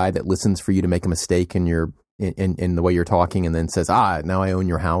bad guy that listens for you to make a mistake in the way you're talking, and then says, now I own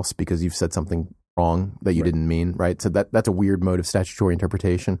your house because you've said something wrong that you didn't mean, right? So that's a weird mode of statutory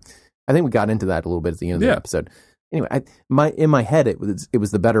interpretation. I think we got into that a little bit at the end of the episode. Anyway, in my head, it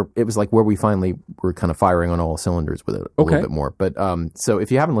was the better. It was like where we finally were kind of firing on all cylinders with it a little bit more. But so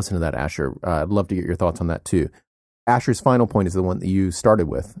if you haven't listened to that, Asher, I'd love to get your thoughts on that too. Asher's final point is the one that you started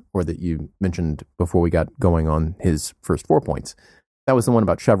with, or that you mentioned before we got going on his first 4 points. That was the one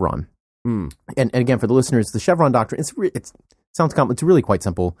about Chevron. And again, for the listeners, the Chevron doctrine, it sounds complex. It's really quite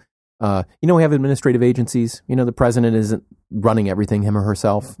simple. We have administrative agencies. The president isn't running everything, him or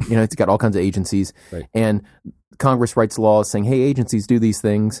herself. It's got all kinds of agencies. Right. And Congress writes laws saying, hey, agencies do these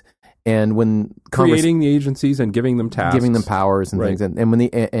things. And when Congress creating the agencies and giving them tasks, giving them powers and right. things, and when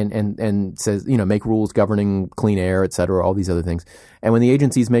and says, make rules governing clean air, et cetera, all these other things. And when the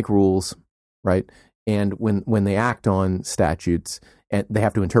agencies make rules, right, and when they act on statutes, and they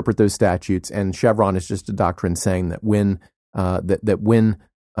have to interpret those statutes, and Chevron is just a doctrine saying that when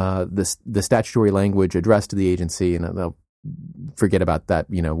the statutory language addressed to the agency, and they'll forget about that,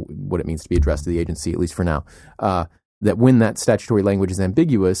 what it means to be addressed to the agency, at least for now, that when that statutory language is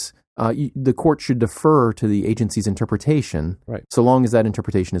ambiguous, the court should defer to the agency's interpretation, right, so long as that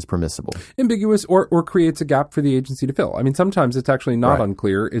interpretation is permissible. Ambiguous or creates a gap for the agency to fill. I mean, sometimes it's actually not right.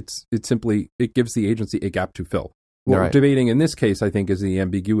 unclear. It gives the agency a gap to fill. What right. we're debating in this case, I think, is the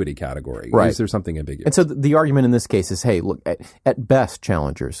ambiguity category. Right. Is there something ambiguous? And so the argument in this case is, hey, look, at best,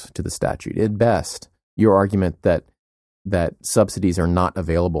 challengers to the statute, at best, your argument that subsidies are not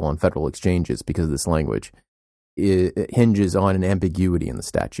available on federal exchanges because of this language, it hinges on an ambiguity in the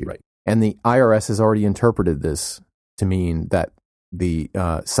statute. Right. And the IRS has already interpreted this to mean that the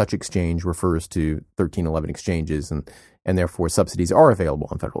such exchange refers to 1311 exchanges, and therefore subsidies are available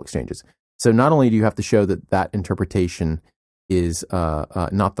on federal exchanges. So not only do you have to show that interpretation is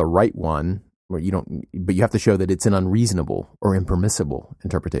not the right one, but you have to show that it's an unreasonable or impermissible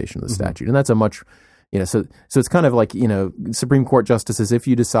interpretation of the statute. And that's a much, so it's kind of like, Supreme Court justices, if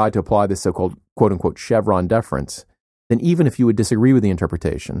you decide to apply this so-called quote unquote Chevron deference, then even if you would disagree with the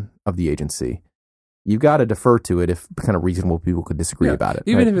interpretation of the agency, you've got to defer to it if kind of reasonable people could disagree about it.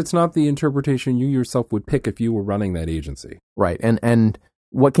 Even right? if it's not the interpretation you yourself would pick if you were running that agency. Right. And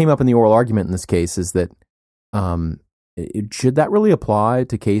what came up in the oral argument in this case is that should that really apply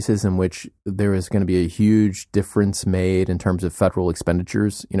to cases in which there is going to be a huge difference made in terms of federal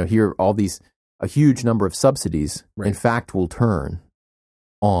expenditures? Here a huge number of subsidies, right. in fact, will turn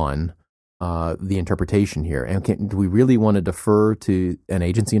on the interpretation here. And do we really want to defer to an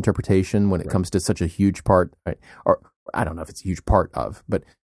agency interpretation when it right. comes to such a huge part, right? Or I don't know if it's a huge part of, but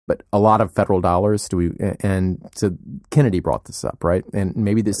a lot of federal dollars? And so Kennedy brought this up, right? And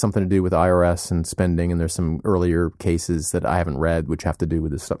maybe there's something to do with IRS and spending, and there's some earlier cases that I haven't read which have to do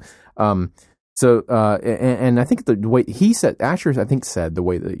with this stuff. And I think the way he said, Asher, I think said the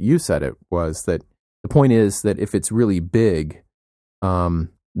way that you said it was that the point is that if it's really big, then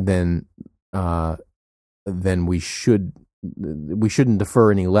we shouldn't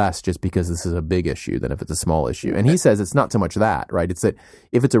defer any less just because this is a big issue than if it's a small issue. And he says it's not so much that, right? It's that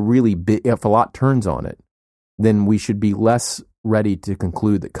if it's a really big, if a lot turns on it, then we should be less ready to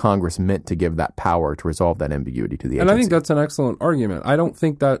conclude that Congress meant to give that power to resolve that ambiguity to the agency. And I think that's an excellent argument. I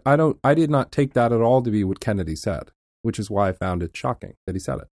did not take that at all to be what Kennedy said, which is why I found it shocking that he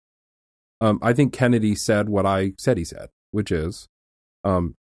said it. I think Kennedy said what I said he said, which is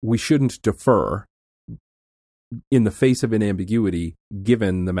we shouldn't defer in the face of an ambiguity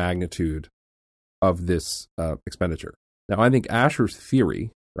given the magnitude of this expenditure. Now, I think Asher's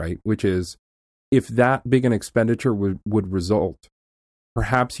theory, right, which is if that big an expenditure would result,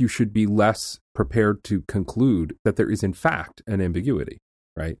 perhaps you should be less prepared to conclude that there is in fact an ambiguity,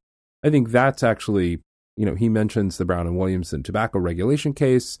 right? I think that's actually, he mentions the Brown and Williamson tobacco regulation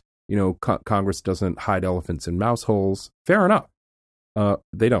case. Congress doesn't hide elephants in mouse holes. Fair enough.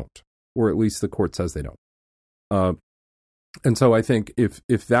 They don't, or at least the court says they don't. And so I think if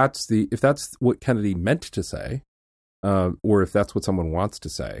that's what Kennedy meant to say, or if that's what someone wants to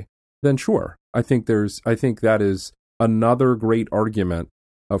say, then sure. I think that is another great argument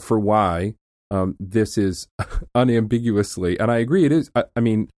for why this is unambiguously, and I agree it is.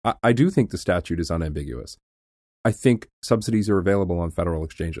 I do think the statute is unambiguous. I think subsidies are available on federal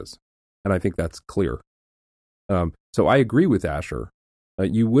exchanges, and I think that's clear. So I agree with Asher.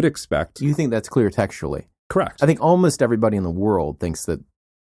 You would expect. You think that's clear textually? Correct. I think almost everybody in the world thinks that,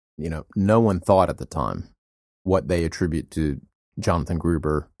 no one thought at the time what they attribute to Jonathan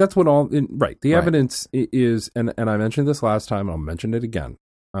Gruber. That's what right. The evidence is, and I mentioned this last time, I'll mention it again.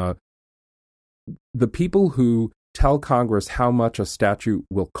 The people who tell Congress how much a statute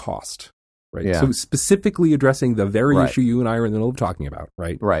will cost, right? Yeah. So specifically addressing the very issue you and I are in the middle of talking about,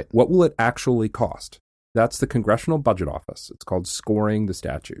 right? Right. What will it actually cost? That's the Congressional Budget Office. It's called scoring the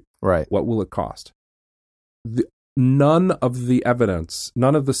statute. Right. What will it cost? None of the evidence,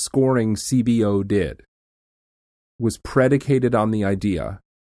 none of the scoring CBO did was predicated on the idea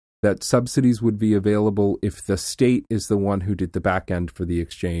that subsidies would be available if the state is the one who did the back end for the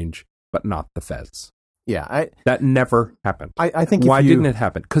exchange, but not the feds. Yeah, that never happened. I think why didn't it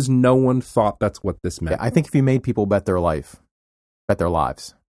happen? Because no one thought that's what this meant. Yeah, I think if you made people bet their lives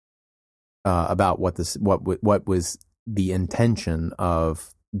about what was the intention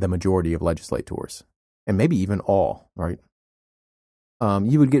of the majority of legislators, and maybe even all, right?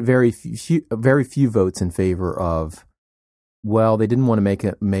 You would get very few votes in favor of, well, they didn't want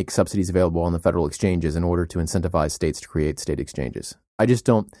to make subsidies available on the federal exchanges in order to incentivize states to create state exchanges. I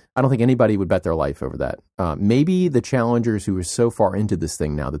don't think anybody would bet their life over that. Maybe the challengers who are so far into this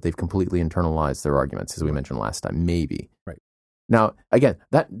thing now that they've completely internalized their arguments, as we mentioned last time, maybe. Right. Now, again,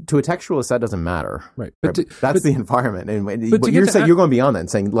 that to a textualist, that doesn't matter. Right. That's the environment. And what you're saying, you're going beyond that and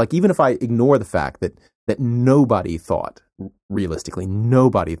saying, like, even if I ignore the fact that nobody thought, realistically,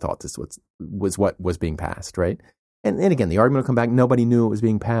 nobody thought this was what was being passed, right? And again, the argument will come back, nobody knew it was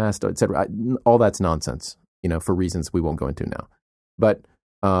being passed, et cetera. All that's nonsense, for reasons we won't go into now. But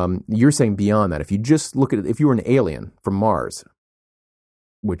you're saying beyond that, if you just look at it, if you were an alien from Mars,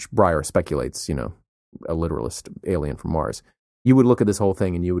 which Breyer speculates, a literalist alien from Mars, you would look at this whole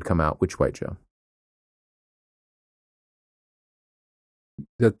thing and you would come out which way, Joe?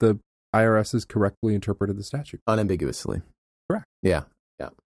 That the IRS has correctly interpreted the statute. Unambiguously. Correct. Yeah.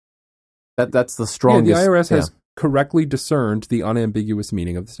 That's the strongest. Yeah, the IRS has correctly discerned the unambiguous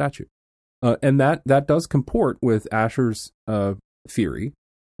meaning of the statute. And that does comport with Asher's theory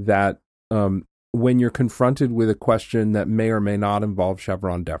that when you're confronted with a question that may or may not involve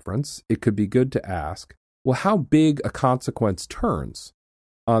Chevron deference, it could be good to ask, well, how big a consequence turns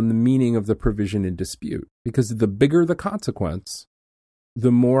on the meaning of the provision in dispute? Because the bigger the consequence,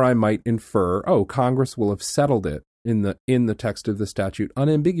 the more I might infer, Congress will have settled it in the text of the statute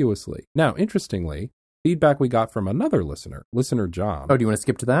unambiguously. Now, interestingly, feedback we got from another listener John. Oh, do you want to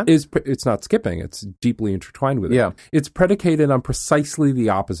skip to that? It's not skipping. It's deeply intertwined with it. Yeah. It's predicated on precisely the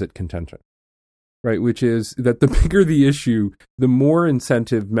opposite contention, right? Which is that the bigger the issue, the more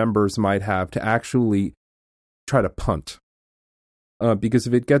incentive members might have to actually try to punt. Because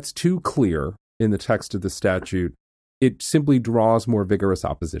if it gets too clear in the text of the statute, it simply draws more vigorous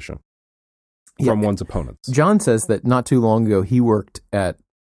opposition from one's opponents. John says that not too long ago he worked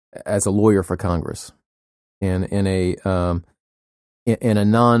as a lawyer for Congress. In a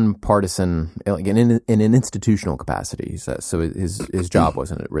nonpartisan, like in an institutional capacity, he says. So his job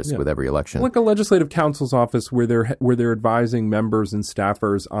wasn't at risk with every election. Like a legislative counsel's office where they're advising members and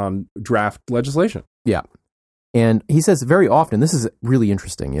staffers on draft legislation. Yeah. And he says very often, this is really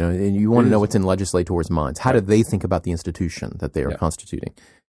interesting, and you want to know what's in legislators' minds. How do they think about the institution that they are constituting?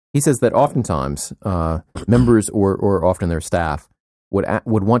 He says that oftentimes members or often their staff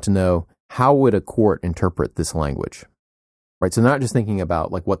would want to know, how would a court interpret this language? Right. So not just thinking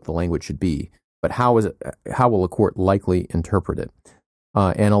about like what the language should be, but how will a court likely interpret it?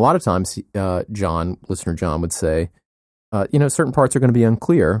 And a lot of times, listener John would say, certain parts are going to be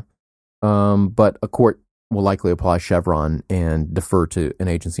unclear, but a court will likely apply Chevron and defer to an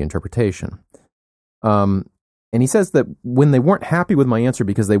agency interpretation. And he says that when they weren't happy with my answer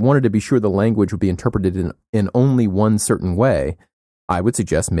because they wanted to be sure the language would be interpreted in only one certain way, I would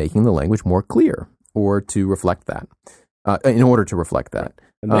suggest making the language more clear or to reflect that, in order to reflect that.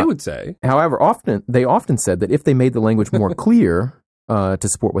 And they would say. However, they often said that if they made the language more clear to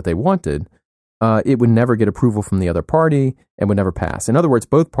support what they wanted, it would never get approval from the other party and would never pass. In other words,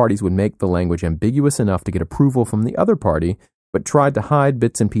 both parties would make the language ambiguous enough to get approval from the other party, but tried to hide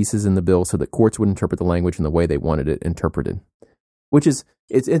bits and pieces in the bill so that courts would interpret the language in the way they wanted it interpreted. Which is,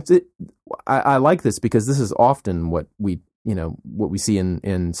 I like this because this is often what we see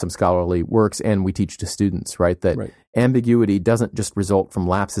in some scholarly works, and we teach to students, right? That ambiguity doesn't just result from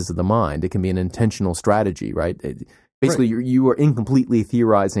lapses of the mind. It can be an intentional strategy, right? Basically, you are incompletely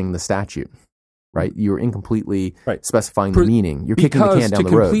theorizing the statute, right? You are incompletely specifying the meaning. You're kicking the can down the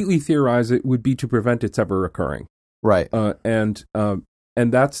road. To completely theorize it would be to prevent its ever occurring. Right. And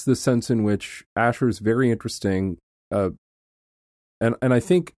that's the sense in which Asher is very interesting. And I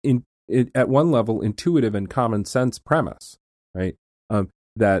think at one level, intuitive and common sense premise, right?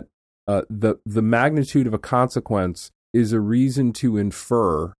 That the magnitude of a consequence is a reason to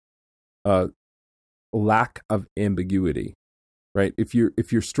infer lack of ambiguity, right? If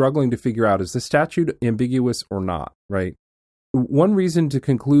you're struggling to figure out, is the statute ambiguous or not, right? One reason to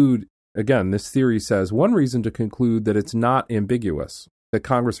conclude, again, this theory says one reason to conclude that it's not ambiguous, that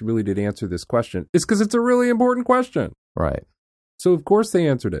Congress really did answer this question, is because it's a really important question. Right. So of course they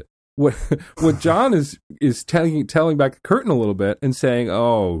answered it. What John is telling back the curtain a little bit and saying,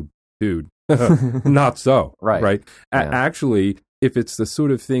 "Oh, dude, not so." Right. Yeah. Actually, if it's the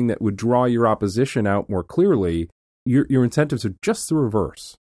sort of thing that would draw your opposition out more clearly, your incentives are just the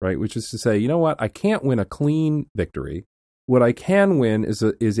reverse, right? Which is to say, you know what? I can't win a clean victory. What I can win is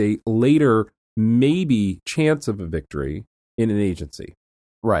a later maybe chance of a victory in an agency.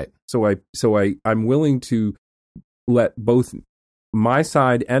 Right. So I'm willing to let both my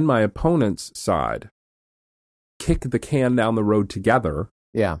side and my opponent's side kick the can down the road together.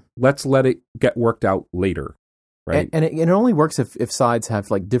 Yeah. Let's let it get worked out later. Right. And it only works if sides have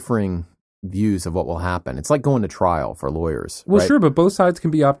like differing views of what will happen. It's like going to trial for lawyers. Well, right? sure, but both sides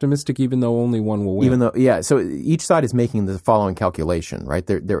can be optimistic even though only one will win. Even though, yeah. So each side is making the following calculation, right?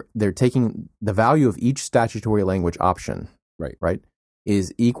 They're taking the value of each statutory language option, right,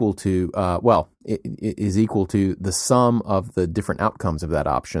 is equal to it is equal to the sum of the different outcomes of that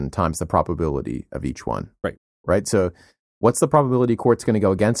option times the probability of each one. Right. So what's the probability court's going to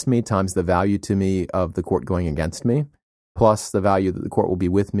go against me times the value to me of the court going against me, plus the value that the court will be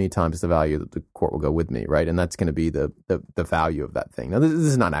with me times the value that the court will go with me, right? And that's going to be the value of that thing. Now, this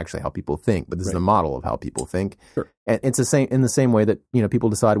is not actually how people think, but this is the model of how people think. Sure. And it's in the same way that, people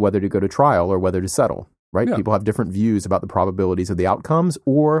decide whether to go to trial or whether to settle, right? Yeah. People have different views about the probabilities of the outcomes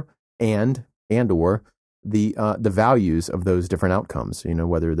or the values of those different outcomes,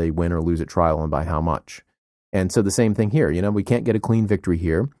 whether they win or lose at trial and by how much. And so the same thing here, we can't get a clean victory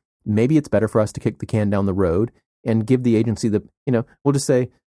here. Maybe it's better for us to kick the can down the road and give the agency we'll just say,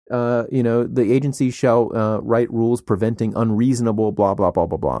 the agency shall write rules preventing unreasonable blah, blah, blah,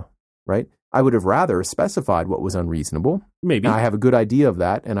 blah, blah, right? I would have rather specified what was unreasonable. Maybe. I have a good idea of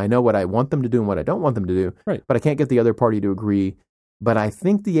that, and I know what I want them to do and what I don't want them to do, right? But I can't get the other party to agree. But I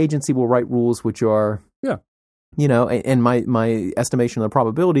think the agency will write rules which are, and my estimation of the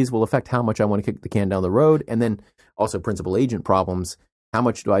probabilities will affect how much I want to kick the can down the road. And then also principal agent problems. How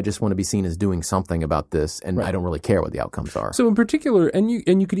much do I just want to be seen as doing something about this, and I don't really care what the outcomes are? So in particular, and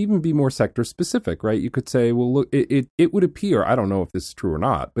you could even be more sector specific, right? You could say, well, look, it would appear, I don't know if this is true or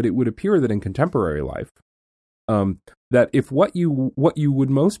not, but it would appear that in contemporary life, that if what you would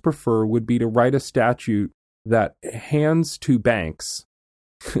most prefer would be to write a statute that hands to banks,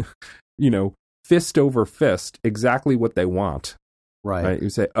 fist over fist, exactly what they want, right? You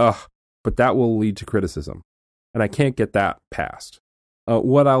say, but that will lead to criticism, and I can't get that passed.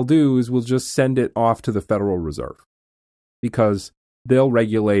 What I'll do is we'll just send it off to the Federal Reserve because they'll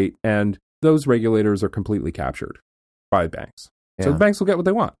regulate, and those regulators are completely captured by banks. Yeah. So the banks will get what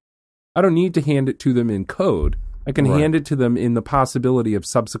they want. I don't need to hand it to them in code. I can hand it to them in the possibility of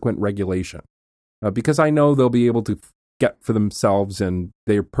subsequent regulation because I know they'll be able to get for themselves, and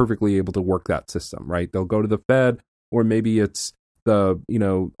they're perfectly able to work that system, right? They'll go to the Fed, or maybe it's the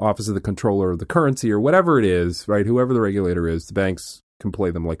Office of the Comptroller of the Currency or whatever it is, right? Whoever the regulator is, the banks can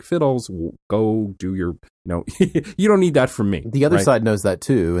play them like fiddles. Go do your, you don't need that from me. The other side knows that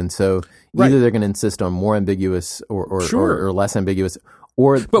too, and so either they're going to insist on more ambiguous or less ambiguous,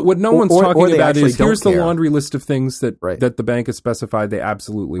 but what no one's talking about is here's the laundry list of things that the bank has specified they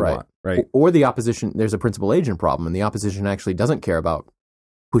absolutely want, right? Or the opposition. There's a principal agent problem, and the opposition actually doesn't care about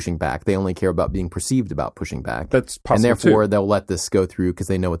pushing back. They only care about being perceived about pushing back. That's possible, and therefore they'll let this go through because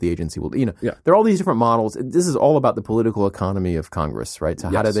they know what the agency will do. There are all these different models. This is all about the political economy of Congress, right? So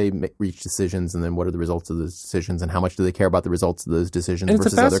how do they reach decisions, and then what are the results of those decisions, and how much do they care about the results of those decisions and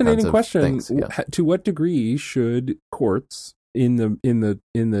versus other kinds of things? It's a fascinating question. Yeah. To what degree should courts in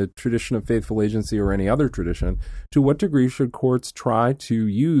the tradition of faithful agency or any other tradition, to what degree should courts try to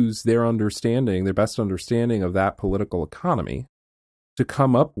use their best understanding of that political economy to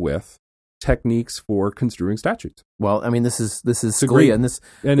come up with techniques for construing statutes? Well, I mean, this is Scalia,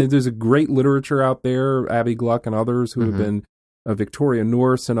 and there's a great literature out there, Abby Gluck and others who have been, Victoria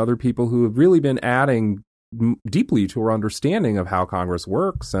Norse and other people who have really been adding deeply to our understanding of how Congress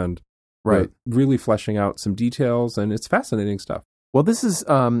works and really fleshing out some details, and it's fascinating stuff. Well,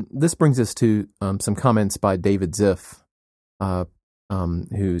 this brings us to some comments by David Ziff,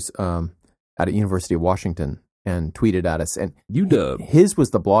 who's at the University of Washington, and tweeted at us. And his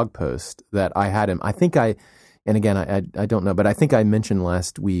was the blog post that I had him. I think I don't know, but I think I mentioned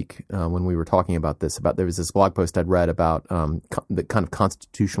last week when we were talking about this, there was this blog post I'd read about the kind of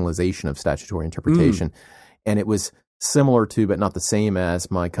constitutionalization of statutory interpretation. And it was similar to, but not the same as,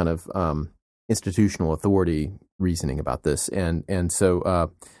 my kind of institutional authority reasoning about this. And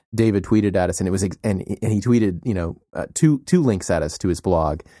so David tweeted at us, and he tweeted, two links at us to his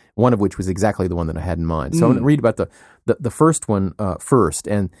blog, one of which was exactly the one that I had in mind. So I'm going to read about the first one first,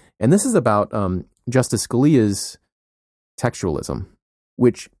 and this is about Justice Scalia's textualism,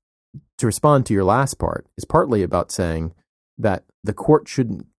 which, to respond to your last part, is partly about saying that the court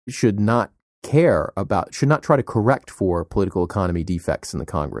should not should not try to correct for political economy defects in the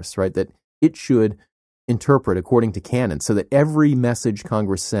Congress, right? That it should interpret according to canon so that every message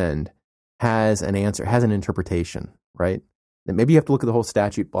Congress send has an answer, has an interpretation, right? And maybe you have to look at the whole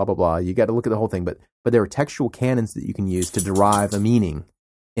statute, blah, blah, blah. You got to look at the whole thing, but there are textual canons that you can use to derive a meaning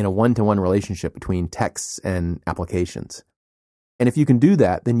in a one-to-one relationship between texts and applications. And if you can do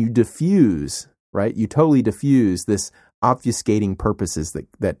that, then you diffuse, right? You totally diffuse this obfuscating purposes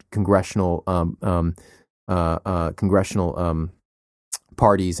that congressional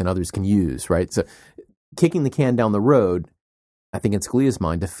parties and others can use, right? So kicking the can down the road, I think in Scalia's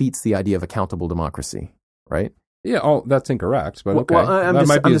mind, defeats the idea of accountable democracy, right? Yeah, that's incorrect, but okay. Well, I'm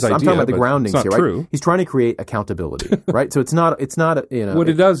talking about the groundings here, right? True. He's trying to create accountability, right? So it's not, What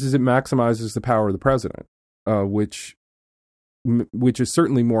it does is it maximizes the power of the president, which is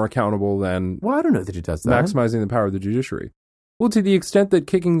certainly more accountable than... Well, I don't know that it does that. Maximizing the power of the judiciary. Well, to the extent that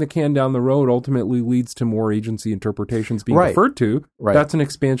kicking the can down the road ultimately leads to more agency interpretations being deferred to, that's an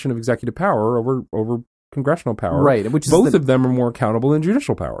expansion of executive power over congressional power. Right. Both of them are more accountable than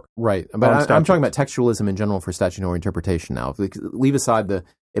judicial power. Right. But I'm talking about textualism in general for statutory interpretation now. Leave aside the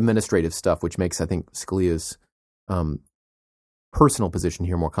administrative stuff, which makes, I think, Scalia's personal position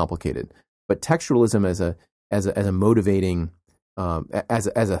here more complicated. But textualism as a motivating... as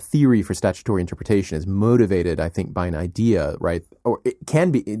a theory for statutory interpretation is motivated, I think, by an idea, right? Or it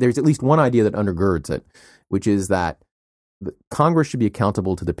can be, there's at least one idea that undergirds it, which is that Congress should be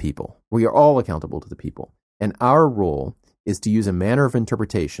accountable to the people. We are all accountable to the people. And our role is to use a manner of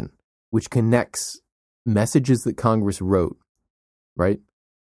interpretation which connects messages that Congress wrote, right?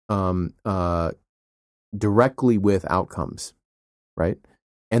 Directly with outcomes, right?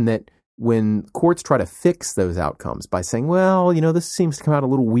 And that when courts try to fix those outcomes by saying, well, this seems to come out a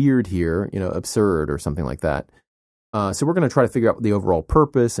little weird here, absurd or something like that. So we're going to try to figure out the overall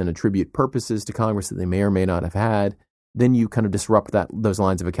purpose and attribute purposes to Congress that they may or may not have had. Then you kind of disrupt those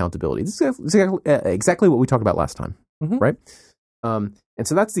lines of accountability. This is exactly what we talked about last time, right? And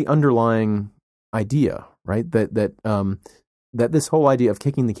so that's the underlying idea, right? That this whole idea of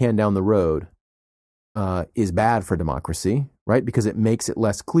kicking the can down the road is bad for democracy, right? Because it makes it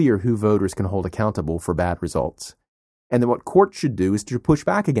less clear who voters can hold accountable for bad results. And then what courts should do is to push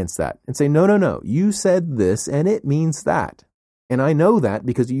back against that and say, no, you said this and it means that. And I know that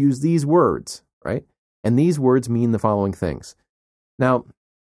because you use these words, right? And these words mean the following things. Now,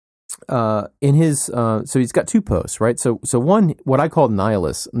 in his, so he's got two posts, right? So one, what I call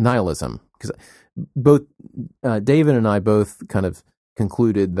nihilism, because both David and I both kind of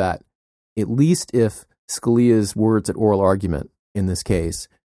concluded that at least if Scalia's words at oral argument in this case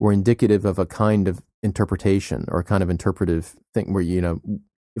were indicative of a kind of interpretation or a kind of interpretive thing where,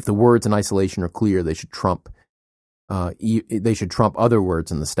 if the words in isolation are clear, they should trump other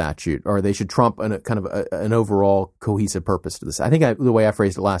words in the statute, or they should trump an overall cohesive purpose to this. I think the way I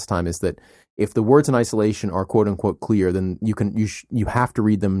phrased it last time is that if the words in isolation are quote unquote clear, then you have to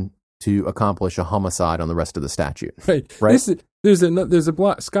read them to accomplish a homicide on the rest of the statute. Right? There's a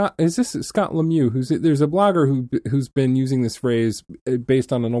blog. Scott Lemieux? There's a blogger who's been using this phrase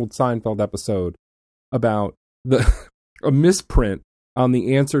based on an old Seinfeld episode about a misprint on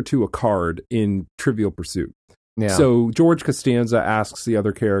the answer to a card in Trivial Pursuit. Yeah. So George Costanza asks the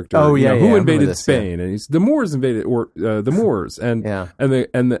other character, who invaded Spain, and he's the Moors invaded, or the Moors,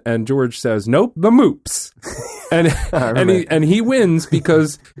 and George says, nope, the Moops, and he wins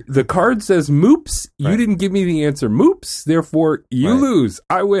because the card says Moops. You didn't give me the answer Moops, therefore you lose.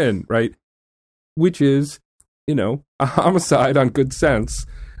 I win, right? Which is, a homicide on good sense,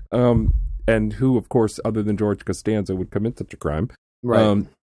 and who, of course, other than George Costanza, would commit such a crime, right?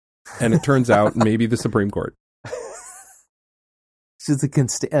 And it turns out maybe the Supreme Court. So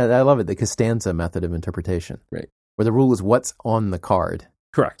I love it, the Costanza method of interpretation, right? Where the rule is what's on the card,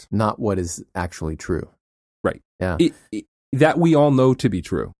 correct, not what is actually true, right? Yeah, that we all know to be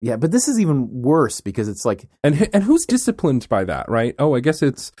true. Yeah, but this is even worse because it's like, and who's disciplined by that, right? Oh, I guess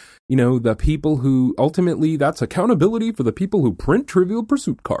it's the people who ultimately that's accountability for the people who print Trivial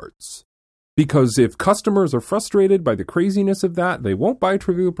Pursuit cards. Because if customers are frustrated by the craziness of that, they won't buy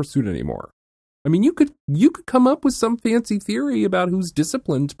Trivial Pursuit anymore. I mean, you could come up with some fancy theory about who's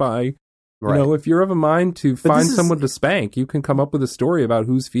disciplined by, if you're of a mind to find someone to spank, you can come up with a story about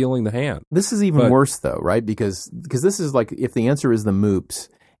who's feeling the hand. This is even worse, though, right? Because this is like if the answer is the Moops,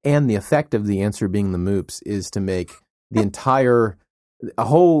 and the effect of the answer being the Moops is to make a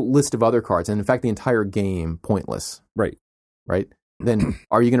whole list of other cards, and in fact, the entire game pointless. Right. Then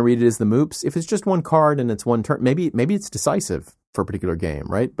are you going to read it as the Moops? If it's just one card and it's one turn, maybe it's decisive for a particular game,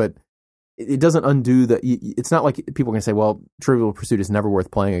 right? But it doesn't undo the. It's not like people are going to say, "Well, Trivial Pursuit is never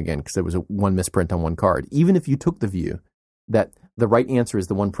worth playing again because there was one misprint on one card." Even if you took the view that the right answer is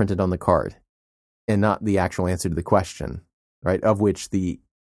the one printed on the card, and not the actual answer to the question, right? Of which the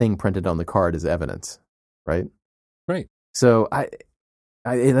thing printed on the card is evidence, right? Right. So I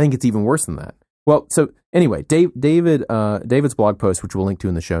think it's even worse than that. Well, so anyway, David's blog post, which we'll link to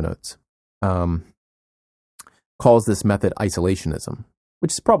in the show notes, calls this method isolationism,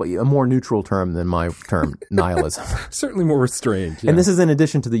 which is probably a more neutral term than my term nihilism. Certainly more restrained. Yeah. And this is in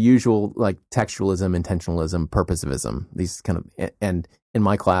addition to the usual like textualism, intentionalism, purposivism. These kind of, and in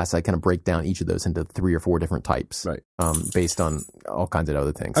my class, I kind of break down each of those into 3 or 4 different types, right? Based on all kinds of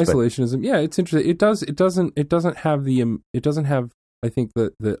other things. Isolationism, yeah, it's interesting. It doesn't have I think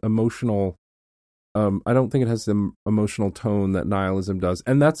the emotional. I don't think it has the emotional tone that nihilism does,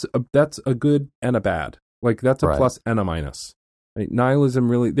 and that's a good and a bad. Like that's a right. plus and a minus. Right? Nihilism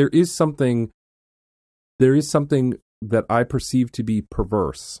really, there is something that I perceive to be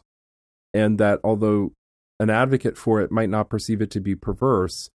perverse, and that although an advocate for it might not perceive it to be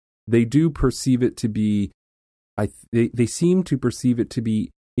perverse, they do perceive it to be. They seem to perceive it to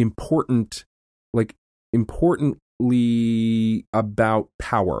be important, like importantly about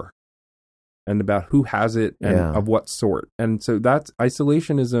power. And about who has it and of what sort. And so that's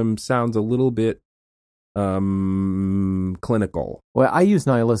isolationism sounds a little bit clinical. Well, I use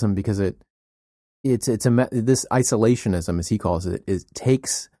nihilism because this isolationism, as he calls it,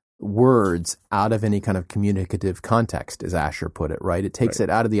 takes words out of any kind of communicative context, as Asher put it, right? It takes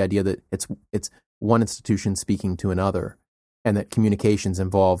it out of the idea that it's one institution speaking to another, and that communications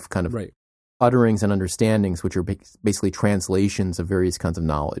involve kind of utterings and understandings, which are basically translations of various kinds of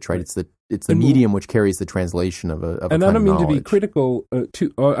knowledge, right? It's the medium which carries the translation of a and I don't mean to be critical. I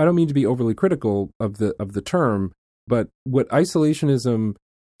don't mean to be overly critical of the term, but what isolationism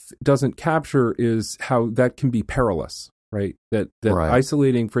doesn't capture is how that can be perilous, right? That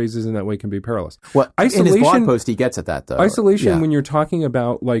isolating phrases in that way can be perilous. Well, in his blog post, he gets at that though. Isolation, when you're talking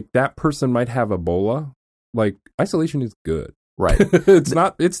about like that person might have Ebola, like isolation is good. Right.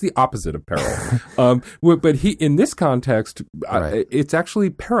 It's the opposite of peril. But in this context, it's actually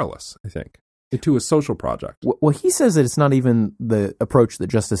perilous, I think, to a social project. Well, he says that it's not even the approach that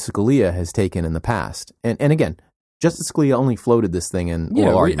Justice Scalia has taken in the past. And again, Justice Scalia only floated this thing in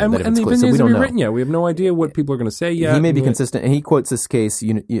oral argument. And the opinion hasn't been written yet. We have no idea what people are going to say yet. He may be consistent. And he quotes this case,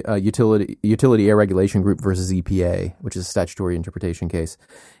 Utility Air Regulation Group versus EPA, which is a statutory interpretation case.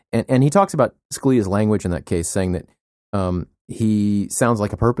 And he talks about Scalia's language in that case, saying that he sounds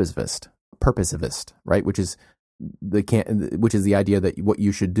like a purposivist, right? Which is the idea that what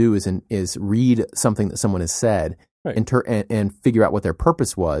you should do is read something that someone has said and figure out what their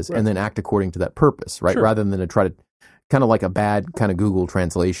purpose was, and then act according to that purpose, right? Sure. Rather than to try to kind of like a bad kind of Google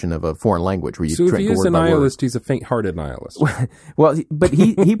translation of a foreign language where you. So if he is a nihilist, he's a faint-hearted nihilist. Well, but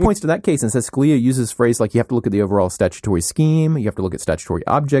he points to that case and says Scalia uses phrase like you have to look at the overall statutory scheme, you have to look at statutory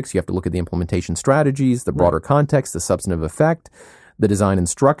objects, you have to look at the implementation strategies, the broader context, the substantive effect, the design and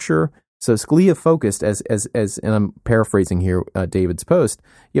structure. So Scalia focused as and I'm paraphrasing here David's post.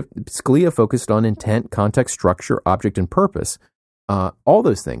 Scalia focused on intent, context, structure, object, and purpose. All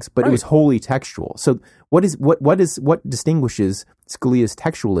those things, but it was wholly textual. So what distinguishes Scalia's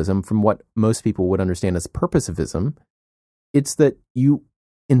textualism from what most people would understand as purposivism? It's that you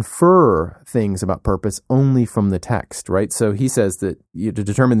infer things about purpose only from the text, right? So he says that to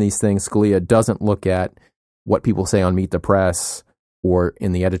determine these things, Scalia doesn't look at what people say on Meet the Press or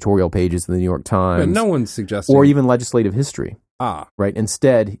in the editorial pages of the New York Times. But no one's suggesting. Or even legislative history. Right.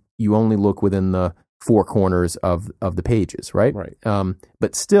 Instead, you only look within the 4 corners of the pages, right? Right.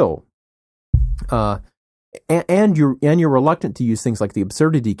 But still, and you're reluctant to use things like the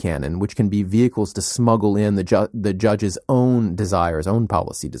absurdity canon, which can be vehicles to smuggle in the judge's own desires, own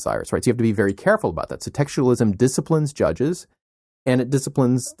policy desires, right? So you have to be very careful about that. So textualism disciplines judges, and it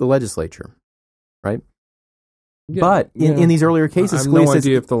disciplines the legislature, right? Yeah, but in these earlier cases, I have no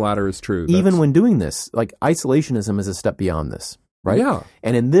idea if the latter is true. Even when doing this, like isolationism is a step beyond this. Right? Yeah.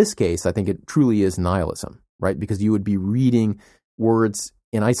 And in this case, I think it truly is nihilism, right? Because you would be reading words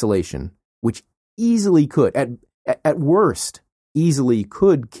in isolation, which easily could, at worst, easily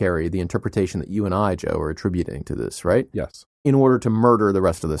could carry the interpretation that you and I, Joe, are attributing to this, right? Yes. In order to murder the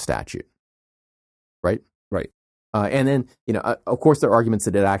rest of the statute, right? Right. And then, of course, there are arguments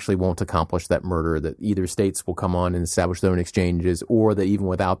that it actually won't accomplish that murder, that either states will come on and establish their own exchanges, or that even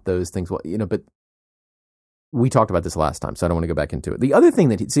without those things, but we talked about this last time, so I don't want to go back into it. The other thing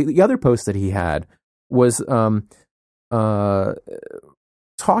the other post that he had was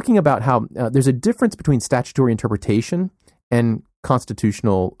talking about how there's a difference between statutory interpretation and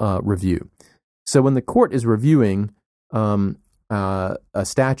constitutional review. So when the court is reviewing a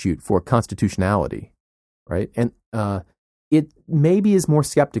statute for constitutionality, right, and it maybe is more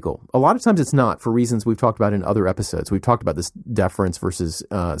skeptical. A lot of times it's not, for reasons we've talked about in other episodes. We've talked about this deference versus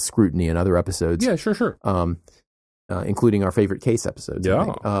scrutiny in other episodes. Yeah, sure. Including our favorite case episodes.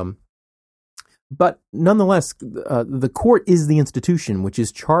 Yeah. But nonetheless, the court is the institution which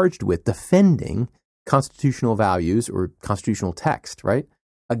is charged with defending constitutional values or constitutional text, right,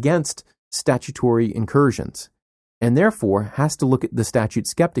 against statutory incursions, and therefore has to look at the statute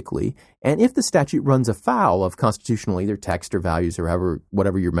skeptically. And if the statute runs afoul of constitutional either text or values or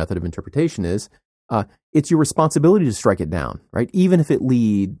whatever your method of interpretation is, it's your responsibility to strike it down, right? Even if it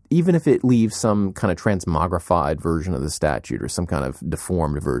leaves some kind of transmogrified version of the statute or some kind of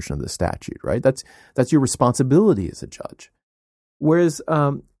deformed version of the statute, right? That's your responsibility as a judge. Whereas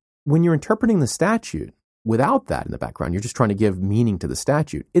when you're interpreting the statute without that in the background, you're just trying to give meaning to the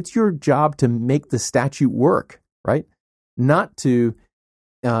statute. It's your job to make the statute work, right? Not to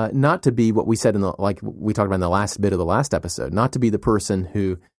be what we said like we talked about in the last bit of the last episode. Not to be the person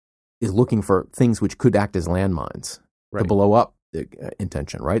who is looking for things which could act as landmines to blow up the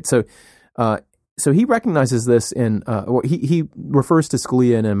intention, right? So he recognizes this in he refers to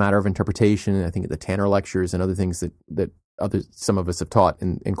Scalia in A Matter of Interpretation. I think at the Tanner lectures and other things that some of us have taught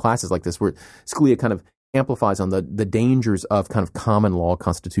in classes like this, where Scalia kind of amplifies on the dangers of kind of common law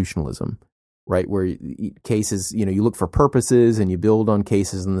constitutionalism, right? Where cases, you look for purposes and you build on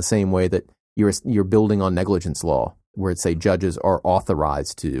cases in the same way that you're building on negligence law, where it's say judges are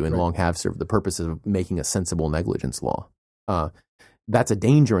authorized to and long have served the purposes of making a sensible negligence law. That's a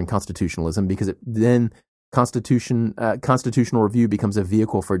danger in constitutionalism because then constitutional review becomes a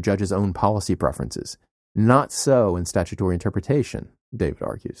vehicle for judges' own policy preferences. Not so in statutory interpretation, David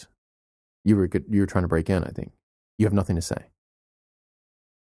argues. You were trying to break in, I think. You have nothing to say.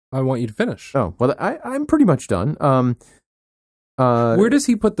 I want you to finish. Oh, well, I'm pretty much done. Where does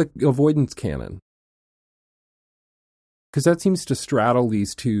he put the avoidance canon? Because that seems to straddle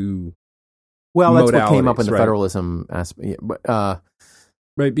these two. Well, that's what came up in the federalism aspect.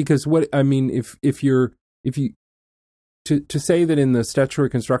 Right, because if you to say that in the statutory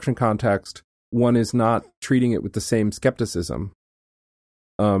construction context, one is not treating it with the same skepticism,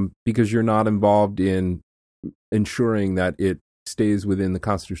 because you're not involved in ensuring that it stays within the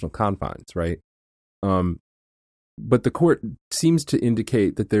constitutional confines, right? But the court seems to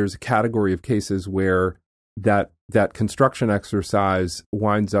indicate that there's a category of cases where that construction exercise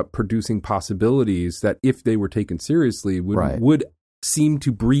winds up producing possibilities that, if they were taken seriously, would seem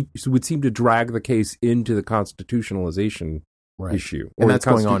to drag the case into the constitutionalization issue. And that's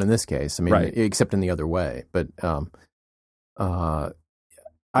going on in this case. I mean, except in the other way. But I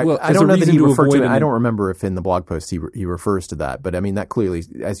don't know that he referred to it. I don't remember if in the blog post he refers to that. But I mean, that clearly,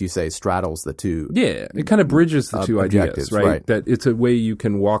 as you say, straddles the two. Yeah, it kind of bridges the two ideas, right? That it's a way you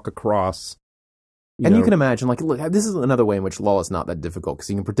can walk across. And you can imagine, look, this is another way in which law is not that difficult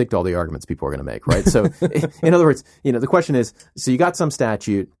because you can predict all the arguments people are going to make, right? So, in other words, the question is, so you got some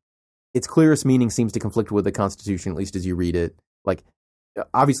statute, its clearest meaning seems to conflict with the Constitution, at least as you read it. Like,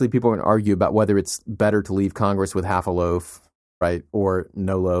 obviously, people are going to argue about whether it's better to leave Congress with half a loaf, right, or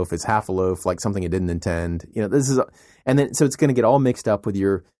no loaf. It's half a loaf, like something it didn't intend. And then so it's going to get all mixed up with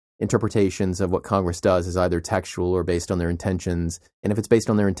your interpretations of what Congress does is either textual or based on their intentions. And if it's based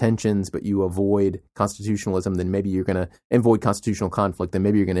on their intentions, but you avoid constitutionalism, then maybe you're going to avoid constitutional conflict. Then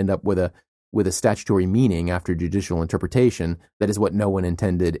maybe you're going to end up with a statutory meaning after judicial interpretation that is what no one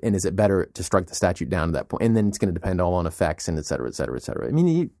intended. And is it better to strike the statute down to that point? And then it's going to depend all on effects and et cetera, et cetera, et cetera. I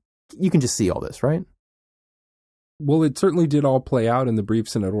mean, you can just see all this, right? Well, it certainly did all play out in the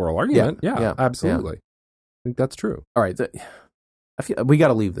briefs and at oral argument. Yeah, absolutely. Yeah. I think that's true. All right. We got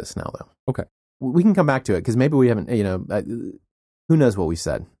to leave this now, though. Okay. We can come back to it because maybe we haven't, who knows what we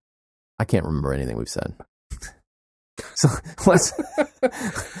said. I can't remember anything we've said. So let's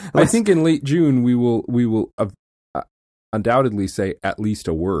I think in late June, we will undoubtedly say at least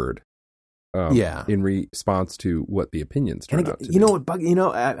a word. In response to what the opinions turn out to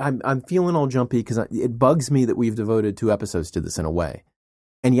be. I'm feeling all jumpy because it bugs me that we've devoted 2 episodes to this in a way.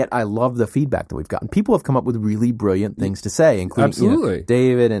 And yet I love the feedback that we've gotten. People have come up with really brilliant things to say, including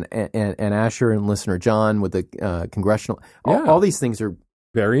David and Asher and listener John with the congressional. All these things are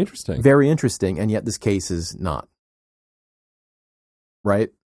very interesting. Very interesting, and yet this case is not. Right?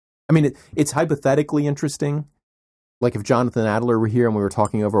 I mean, it's hypothetically interesting. Like if Jonathan Adler were here and we were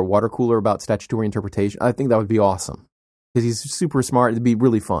talking over a water cooler about statutory interpretation, I think that would be awesome. Because he's super smart. It'd be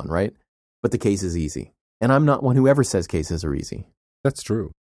really fun, right? But the case is easy. And I'm not one who ever says cases are easy. That's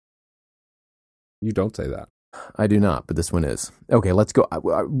true. You don't say that. I do not, but this one is. Okay, let's go.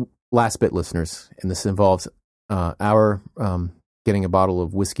 Last bit, listeners, and this involves our getting a bottle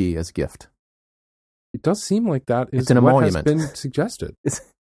of whiskey as a gift. It does seem like that is It's an what emolument. has been suggested.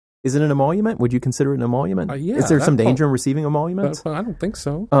 Is it an emolument? Would you consider it an emolument? Yeah. Is there some danger in receiving emoluments? I don't think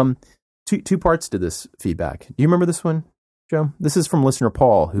so. Two parts to this feedback. Do you remember this one, Joe? This is from listener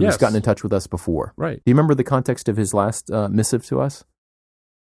Paul, who's Yes. gotten in touch with us before. Right. Do you remember the context of his last missive to us?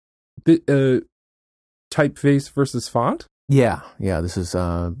 The typeface versus font? Yeah. This is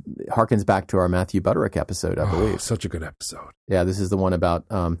harkens back to our Matthew Butterick episode, I believe. Such a good episode. Yeah, this is the one about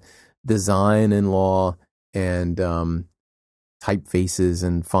design and law and typefaces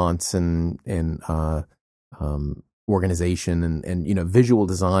and fonts and organization and visual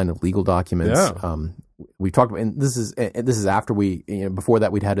design of legal documents. Yeah. We talked about, and this is after we before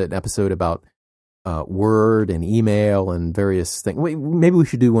that we'd had an episode about Word and email and various things. Maybe we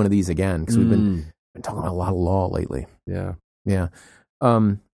should do one of these again because we've been talking about a lot of law lately. Yeah. Yeah.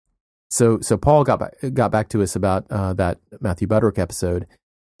 So Paul got back to us about that Matthew Butterick episode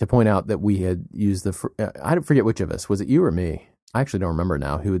to point out that we had used I don't forget which of us, was it you or me? I actually don't remember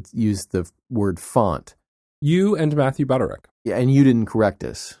now, who had used the word font. You and Matthew Butterick. Yeah, and you didn't correct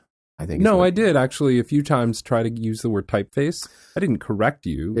us, I think. No, I did actually a few times try to use the word typeface. I didn't correct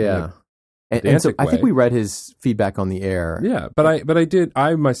you. Yeah. And so I think we read his feedback on the air. Yeah, but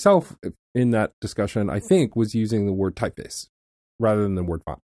I myself in that discussion, I think, was using the word typeface rather than the word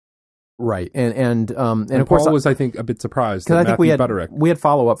font. Right. And of course Paul was, I think, a bit surprised that I think Matthew we had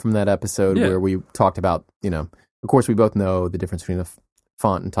follow up from that episode Yeah. where we talked about, of course we both know the difference between the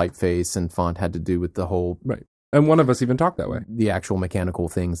font and typeface, and font had to do with the whole Right. And one of us even talked that way. the actual mechanical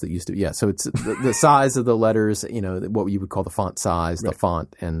things that used to, yeah. So it's the size of the letters, what you would call the font size, Right. the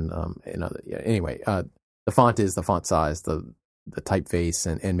font, and anyway, the font is the font size, the typeface,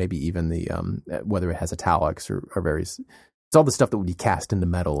 and maybe even the whether it has italics or various. It's all the stuff that would be cast into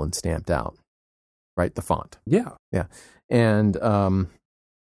metal and stamped out, right? The font, Yeah. and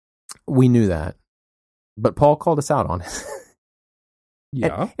we knew that, but Paul called us out on it.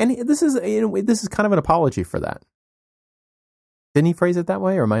 Yeah. And this is kind of an apology for that. Didn't he phrase it that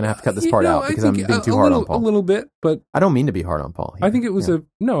way, or might I have to cut this part out because I'm being too hard on Paul? A little bit, but I don't mean to be hard on Paul. I think it was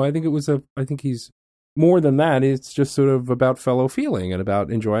I think he's more than that. It's just sort of about fellow feeling and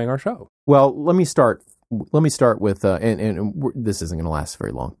about enjoying our show. Well, let me start with, and this isn't going to last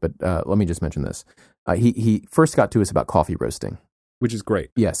very long, but let me just mention this. He first got to us about coffee roasting, Which is great.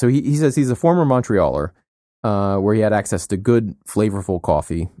 Yeah, so he says he's a former Montrealer, where he had access to good, flavorful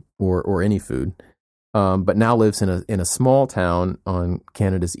coffee or any food, but now lives in a small town on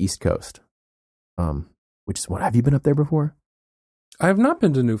Canada's east coast. Which is what? Have you been up there before? I have not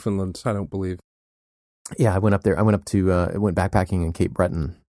been to Newfoundland, I don't believe. Yeah, I went up there. I went backpacking in Cape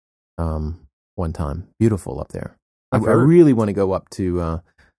Breton one time. Beautiful up there. I really want to go up to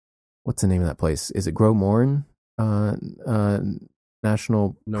what's the name of that place? Is it Gros Morne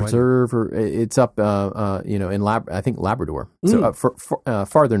National Preserve, or it's up in I think Labrador. So up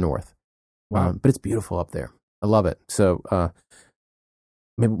farther north. Wow. But it's beautiful up there. I love it. So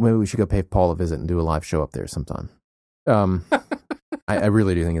maybe we should go pay Paul a visit and do a live show up there sometime. I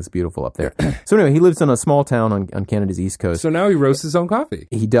really do think it's beautiful up there. So anyway, he lives in a small town on Canada's east coast. So now he roasts his own coffee.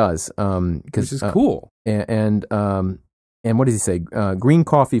 He does, which is cool. And what does he say? Green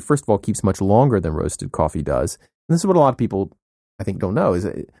coffee, first of all, keeps much longer than roasted coffee does. And this is what a lot of people, I think, don't know, is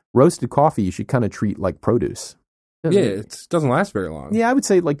that roasted coffee you should kind of treat like produce. It doesn't last very long. Yeah, I would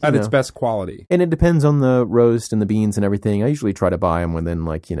say at its best quality. And it depends on the roast and the beans and everything. I usually try to buy them within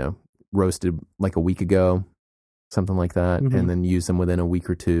roasted like a week ago, something like that, and then use them within a week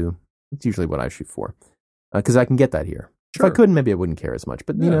or two. That's usually what I shoot for, because I can get that here. Sure. If I couldn't, maybe I wouldn't care as much.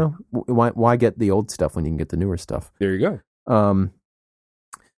 But why get the old stuff when you can get the newer stuff? There you go.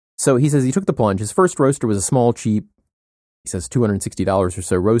 So he says he took the plunge. His first roaster was a small, cheap, he says $260 or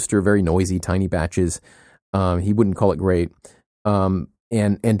so roaster, very noisy, tiny batches. He wouldn't call it great. And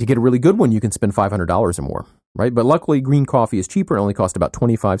to get a really good one, you can spend $500 or more, right? But luckily, green coffee is cheaper and only costs about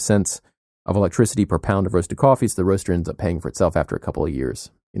 25 cents of electricity per pound of roasted coffee. So the roaster ends up paying for itself after a couple of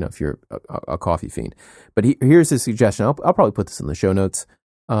years, if you're a coffee fiend. But here's his suggestion. I'll probably put this in the show notes.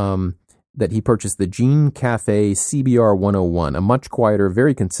 That he purchased the Gene Cafe CBR 101, a much quieter,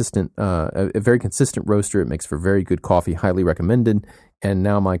 very consistent, a very consistent roaster. It makes for very good coffee, highly recommended. And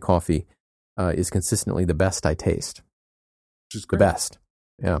now my coffee is consistently the best I taste. Which is great. The best.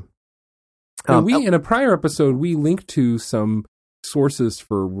 Yeah. In a prior episode, we linked to some sources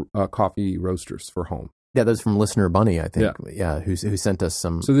for coffee roasters for home. Yeah, those from listener Bunny, I think. Yeah, who sent us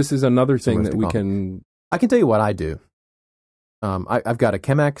some. So this is another thing that we can. I can tell you what I do. I've got a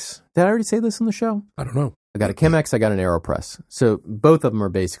Chemex. Did I already say this on the show? I don't know. I got a Chemex, I got an AeroPress. So both of them are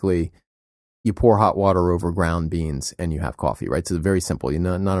basically you pour hot water over ground beans and you have coffee, right? So it's very simple.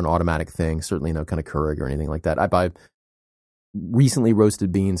 Not an automatic thing, certainly no kind of Keurig or anything like that. I buy recently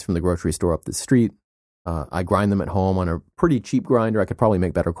roasted beans from the grocery store up the street. I grind them at home on a pretty cheap grinder. I could probably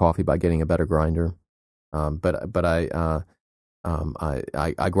make better coffee by getting a better grinder. But I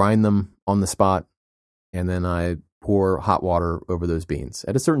grind them on the spot, and then I pour hot water over those beans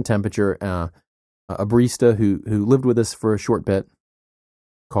at a certain temperature. A barista who lived with us for a short bit,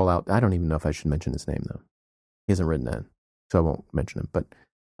 call out. I don't even know if I should mention his name though. He hasn't written that, so I won't mention him. But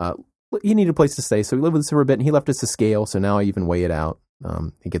he needed a place to stay, so he lived with us for a bit, and he left us a scale. So now I even weigh it out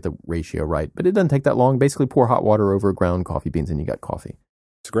and get the ratio right. But it doesn't take that long. Basically, pour hot water over ground coffee beans, and you got coffee.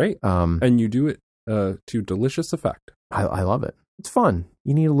 It's great, and you do it to delicious effect. I love it. It's fun.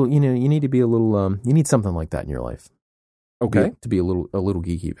 You need a little. You need to be a little. You need something like that in your life. Okay, to be a little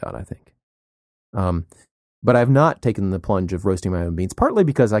geeky about, I think. But I've not taken the plunge of roasting my own beans, partly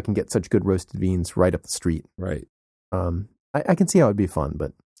because I can get such good roasted beans right up the street. Right. I can see how it'd be fun,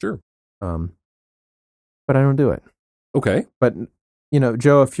 but sure. But I don't do it. Okay. But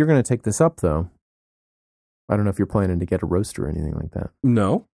Joe, if you're going to take this up, though, I don't know if you're planning to get a roaster or anything like that.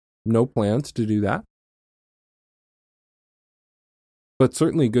 No plans to do that. But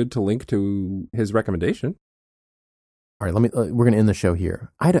certainly good to link to his recommendation. All right, we're going to end the show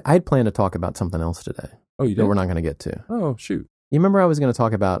here. I'd planned to talk about something else today. Oh, you did? That we're not going to get to. Oh, shoot. You remember I was going to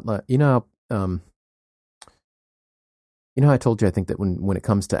talk about, how I told you, I think that when it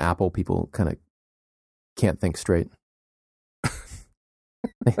comes to Apple, people kind of can't think straight.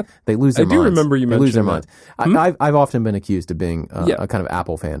 They lose their minds. I do remember you mentioned lose their minds. I've often been accused of being a kind of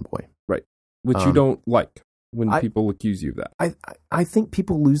Apple fanboy. Right. Which you don't like when people accuse you of that. I think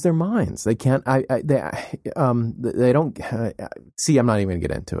people lose their minds. They can't. They don't see. I'm not even going to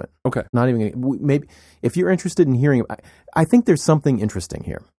get into it. Okay. Not even gonna, maybe if you're interested in hearing. I think there's something interesting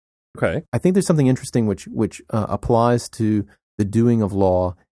here. Okay. I think there's something interesting which applies to the doing of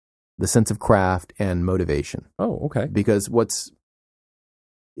law, the sense of craft and motivation. Oh, okay. Because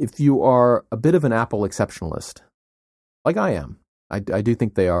if you are a bit of an Apple exceptionalist, like I am. I do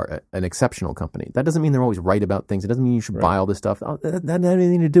think they are an exceptional company. That doesn't mean they're always right about things. It doesn't mean you should buy all this stuff. That doesn't have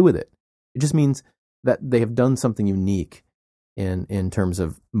anything to do with it. It just means that they have done something unique in terms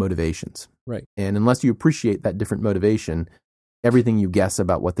of motivations. Right. And unless you appreciate that different motivation, everything you guess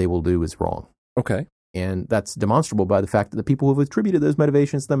about what they will do is wrong. Okay. And that's demonstrable by the fact that the people who have attributed those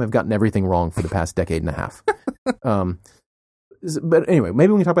motivations to them have gotten everything wrong for the past decade and a half. But anyway,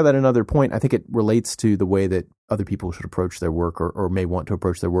 maybe we can talk about that at another point. I think it relates to the way that other people should approach their work or may want to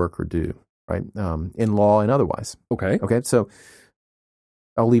approach their work or do, right? In law and otherwise. Okay. Okay, so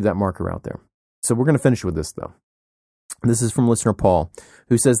I'll leave that marker out there. So we're going to finish with this, though. This is from listener Paul,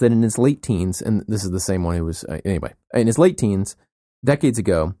 who says that in his late teens, and this is the same one who was, anyway, in his late teens, decades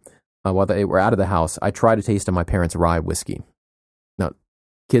ago, while they were out of the house, I tried a taste of my parents' rye whiskey. Now,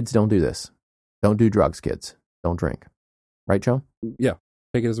 kids, don't do this. Don't do drugs, kids. Don't drink. Right, Joe? Yeah.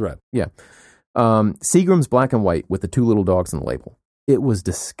 Take it as read. Yeah. Seagram's Black and White with the two little dogs on the label. It was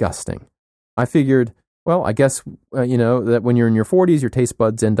disgusting. I figured, well, I guess, that when you're in your 40s, your taste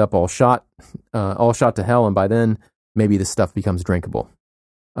buds end up all shot to hell, and by then, maybe this stuff becomes drinkable.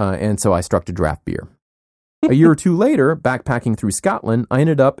 And so I struck to draft beer. A year or two later, backpacking through Scotland, I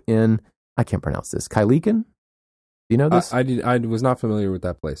ended up in, I can't pronounce this, Kyleakin? Do you know this? I was not familiar with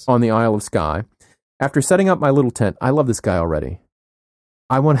that place. On the Isle of Skye. After setting up my little tent, I love this guy already.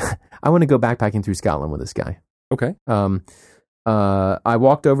 I want to go backpacking through Scotland with this guy. Okay. I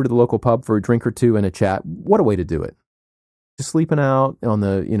walked over to the local pub for a drink or two and a chat. What a way to do it. Just sleeping out on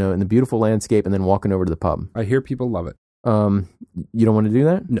the, in the beautiful landscape and then walking over to the pub. I hear people love it. You don't want to do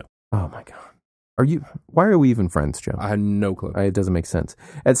that? No. Oh my God. Why are we even friends, Joe? I had no clue. It doesn't make sense.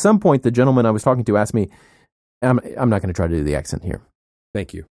 At some point, the gentleman I was talking to asked me, I'm not going to try to do the accent here.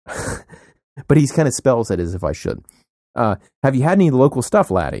 Thank you. But he kind of spells it as if I should. Have you had any local stuff,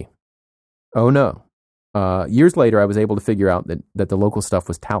 laddie? Oh, no. Years later, I was able to figure out that the local stuff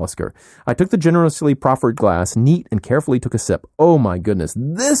was Talisker. I took the generously proffered glass, neat, and carefully took a sip. Oh, my goodness.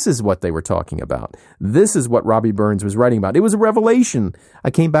 This is what they were talking about. This is what Robbie Burns was writing about. It was a revelation.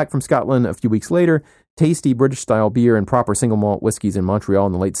 I came back from Scotland a few weeks later. Tasty British-style beer and proper single malt whiskeys in Montreal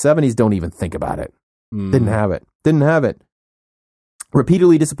in the late 70s. Don't even think about it. Didn't have it.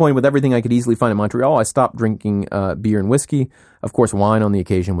 Repeatedly disappointed with everything I could easily find in Montreal, I stopped drinking beer and whiskey. Of course, wine on the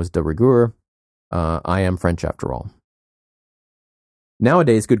occasion was de rigueur. I am French after all.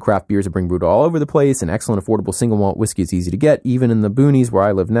 Nowadays, good craft beers are being brewed all over the place, and excellent affordable single malt whiskey is easy to get. Even in the boonies where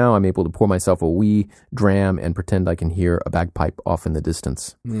I live now, I'm able to pour myself a wee dram and pretend I can hear a bagpipe off in the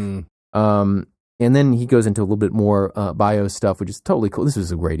distance. In And then he goes into a little bit more bio stuff, which is totally cool. This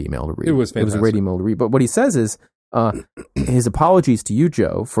was a great email to read. It was fantastic. It was a great email to read. But what he says is his apologies to you,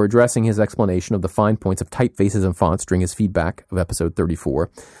 Joe, for addressing his explanation of the fine points of typefaces and fonts during his feedback of episode 34.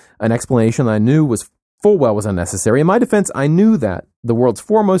 An explanation that I knew was full well was unnecessary. In my defense, I knew that the world's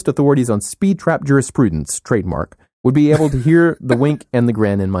foremost authorities on speed trap jurisprudence, trademark, would be able to hear the wink and the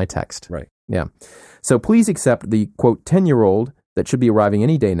grin in my text. Right. Yeah. So please accept the, quote, 10-year-old that should be arriving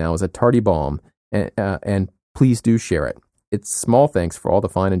any day now as a tardy bomb, and please do share it. It's small thanks for all the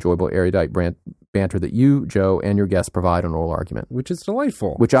fine, enjoyable, erudite banter that you, Joe, and your guests provide on Oral Argument. Which is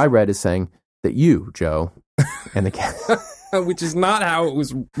delightful. Which I read as saying that you, Joe, and the guests... Which is not how it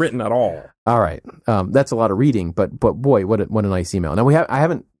was written at all. All right. That's a lot of reading, but boy, what a nice email. Now, I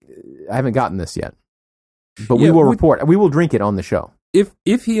haven't gotten this yet, but we will report. We will drink it on the show.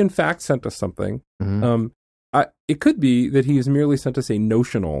 If he in fact sent us something, it could be that he has merely sent us a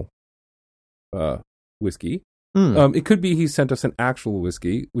notional whiskey. It could be he sent us an actual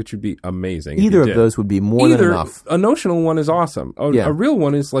whiskey, which would be amazing. Either of those would be more than enough. A notional one is awesome. A real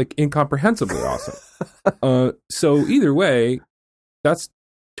one is like incomprehensibly awesome. So either way, that's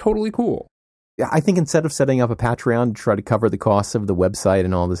totally cool. Yeah, I think instead of setting up a Patreon to try to cover the costs of the website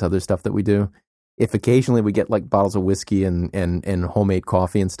and all this other stuff that we do, if occasionally we get like bottles of whiskey and homemade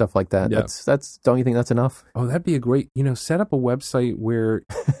coffee and stuff like that, that's don't you think that's enough? Oh, that'd be a great, set up a website where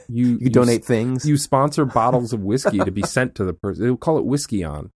you donate things. You sponsor bottles of whiskey to be sent to the person. They'll call it Whiskey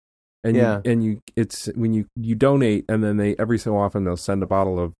On. And it's when you donate, and then every so often they'll send a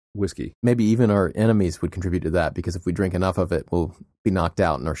bottle of whiskey. Maybe even our enemies would contribute to that, because if we drink enough of it, we'll be knocked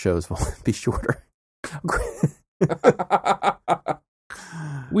out and our shows will be shorter.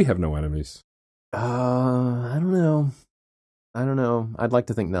 We have no enemies. I don't know. I'd like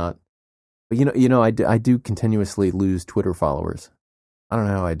to think not. But I do continuously lose Twitter followers. I don't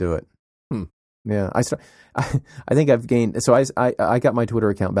know how I do it. Yeah, I think I've gained. So I got my Twitter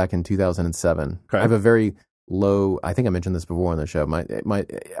account back in 2007. Okay. I have a very low. I think I mentioned this before on the show.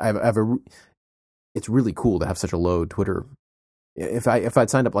 It's really cool to have such a low Twitter. If I'd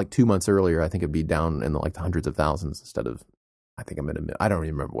signed up like 2 months earlier, I think it'd be down in the hundreds of thousands instead of. I think I don't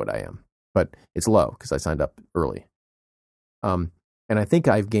even remember what I am, but it's low because I signed up early. And I think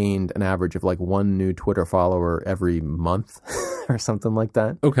I've gained an average of like one new Twitter follower every month or something like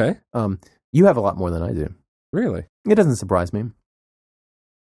that. Okay. You have a lot more than I do. Really? It doesn't surprise me.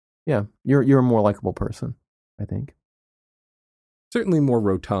 Yeah, you're a more likable person, I think. Certainly more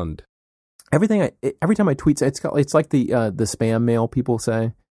rotund. Every time I tweet, it's like the spam mail people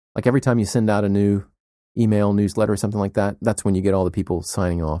say. Like every time you send out a new email, newsletter, or something like that, that's when you get all the people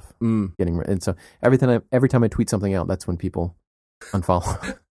signing off, and so every time I tweet something out, that's when people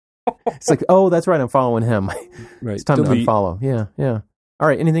unfollow. It's like, oh, that's right, I'm following him. Right. It's time to unfollow. Yeah. All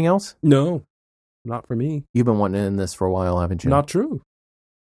right, anything else? No, not for me. You've been wanting to end this for a while, haven't you? Not true.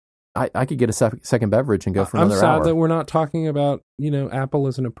 I could get a second beverage and go for another hour. I'm sad that we're not talking about, Apple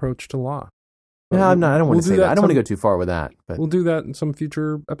as an approach to law. No, I'm not. I don't want to say that. I don't want to go too far with that. But we'll do that in some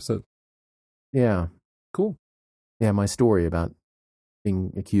future episode. Yeah. Cool. Yeah, my story about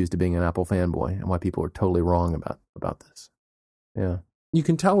being accused of being an Apple fanboy and why people are totally wrong about this. Yeah. You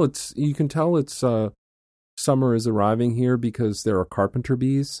can tell it's summer is arriving here because there are carpenter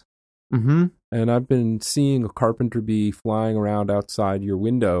bees. Mm-hmm. And I've been seeing a carpenter bee flying around outside your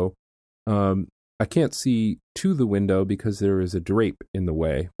window. I can't see to the window because there is a drape in the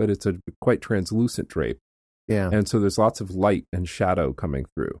way, but it's a quite translucent drape. Yeah. And so there's lots of light and shadow coming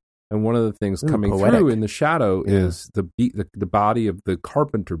through. And one of the things coming through in the shadow is the body of the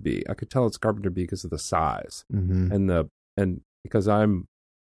carpenter bee. I could tell it's carpenter bee because of the size, and because I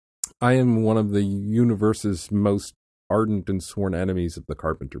am one of the universe's most ardent and sworn enemies of the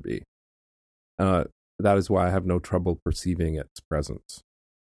carpenter bee. That is why I have no trouble perceiving its presence.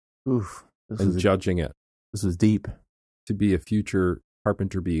 Oof! Judging it. This is deep. To be a future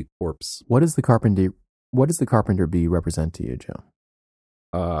carpenter bee corpse. What does the carpenter bee represent to you, Joe?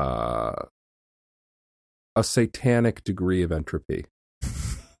 A satanic degree of entropy.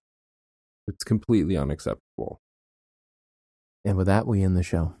 It's completely unacceptable. And with that, we end the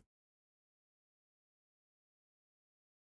show.